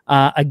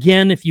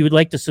 Again, if you would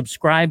like to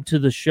subscribe to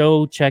the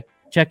show, check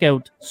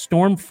out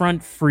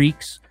Stormfront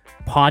Freaks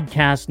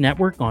Podcast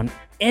Network on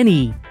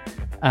any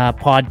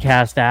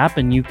podcast app,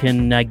 and you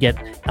can get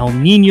El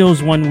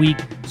Niños one week,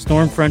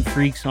 Stormfront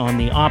Freaks on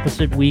the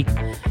opposite week.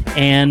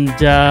 And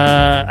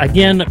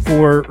again,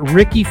 for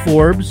Ricky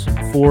Forbes,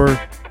 for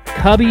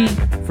Cubby,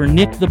 for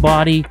Nick the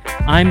Body,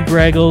 I'm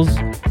Greggles,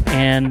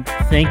 and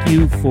thank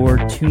you for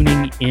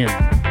tuning in.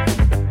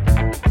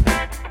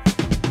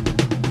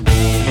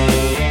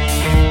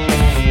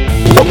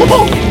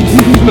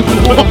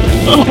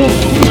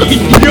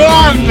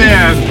 God,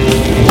 man!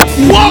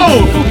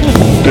 Whoa!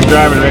 Good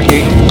driving,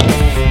 Ricky.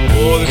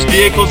 Oh, this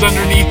vehicle's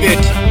underneath it.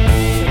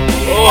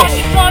 Oh,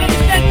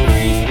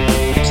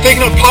 it's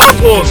taking up power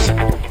poles.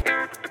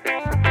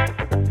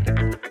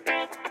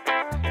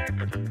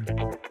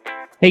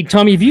 Hey,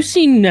 Tommy, have you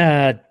seen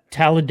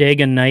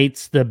Talladega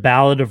Nights, The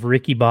Ballad of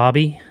Ricky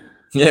Bobby?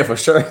 Yeah, for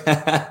sure.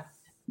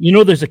 You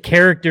know, there's a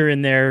character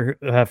in there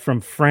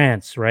from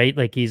France, right?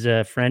 Like he's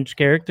a French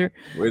character.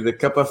 With a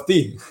cup of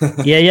tea.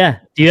 Yeah.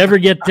 Do you ever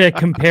get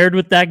compared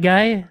with that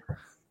guy?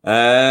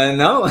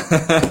 No.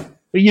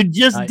 You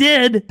just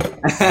did.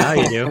 Now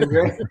you do.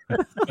 Can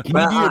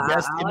you do your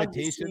best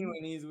imitation?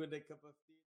 When he's with a cup of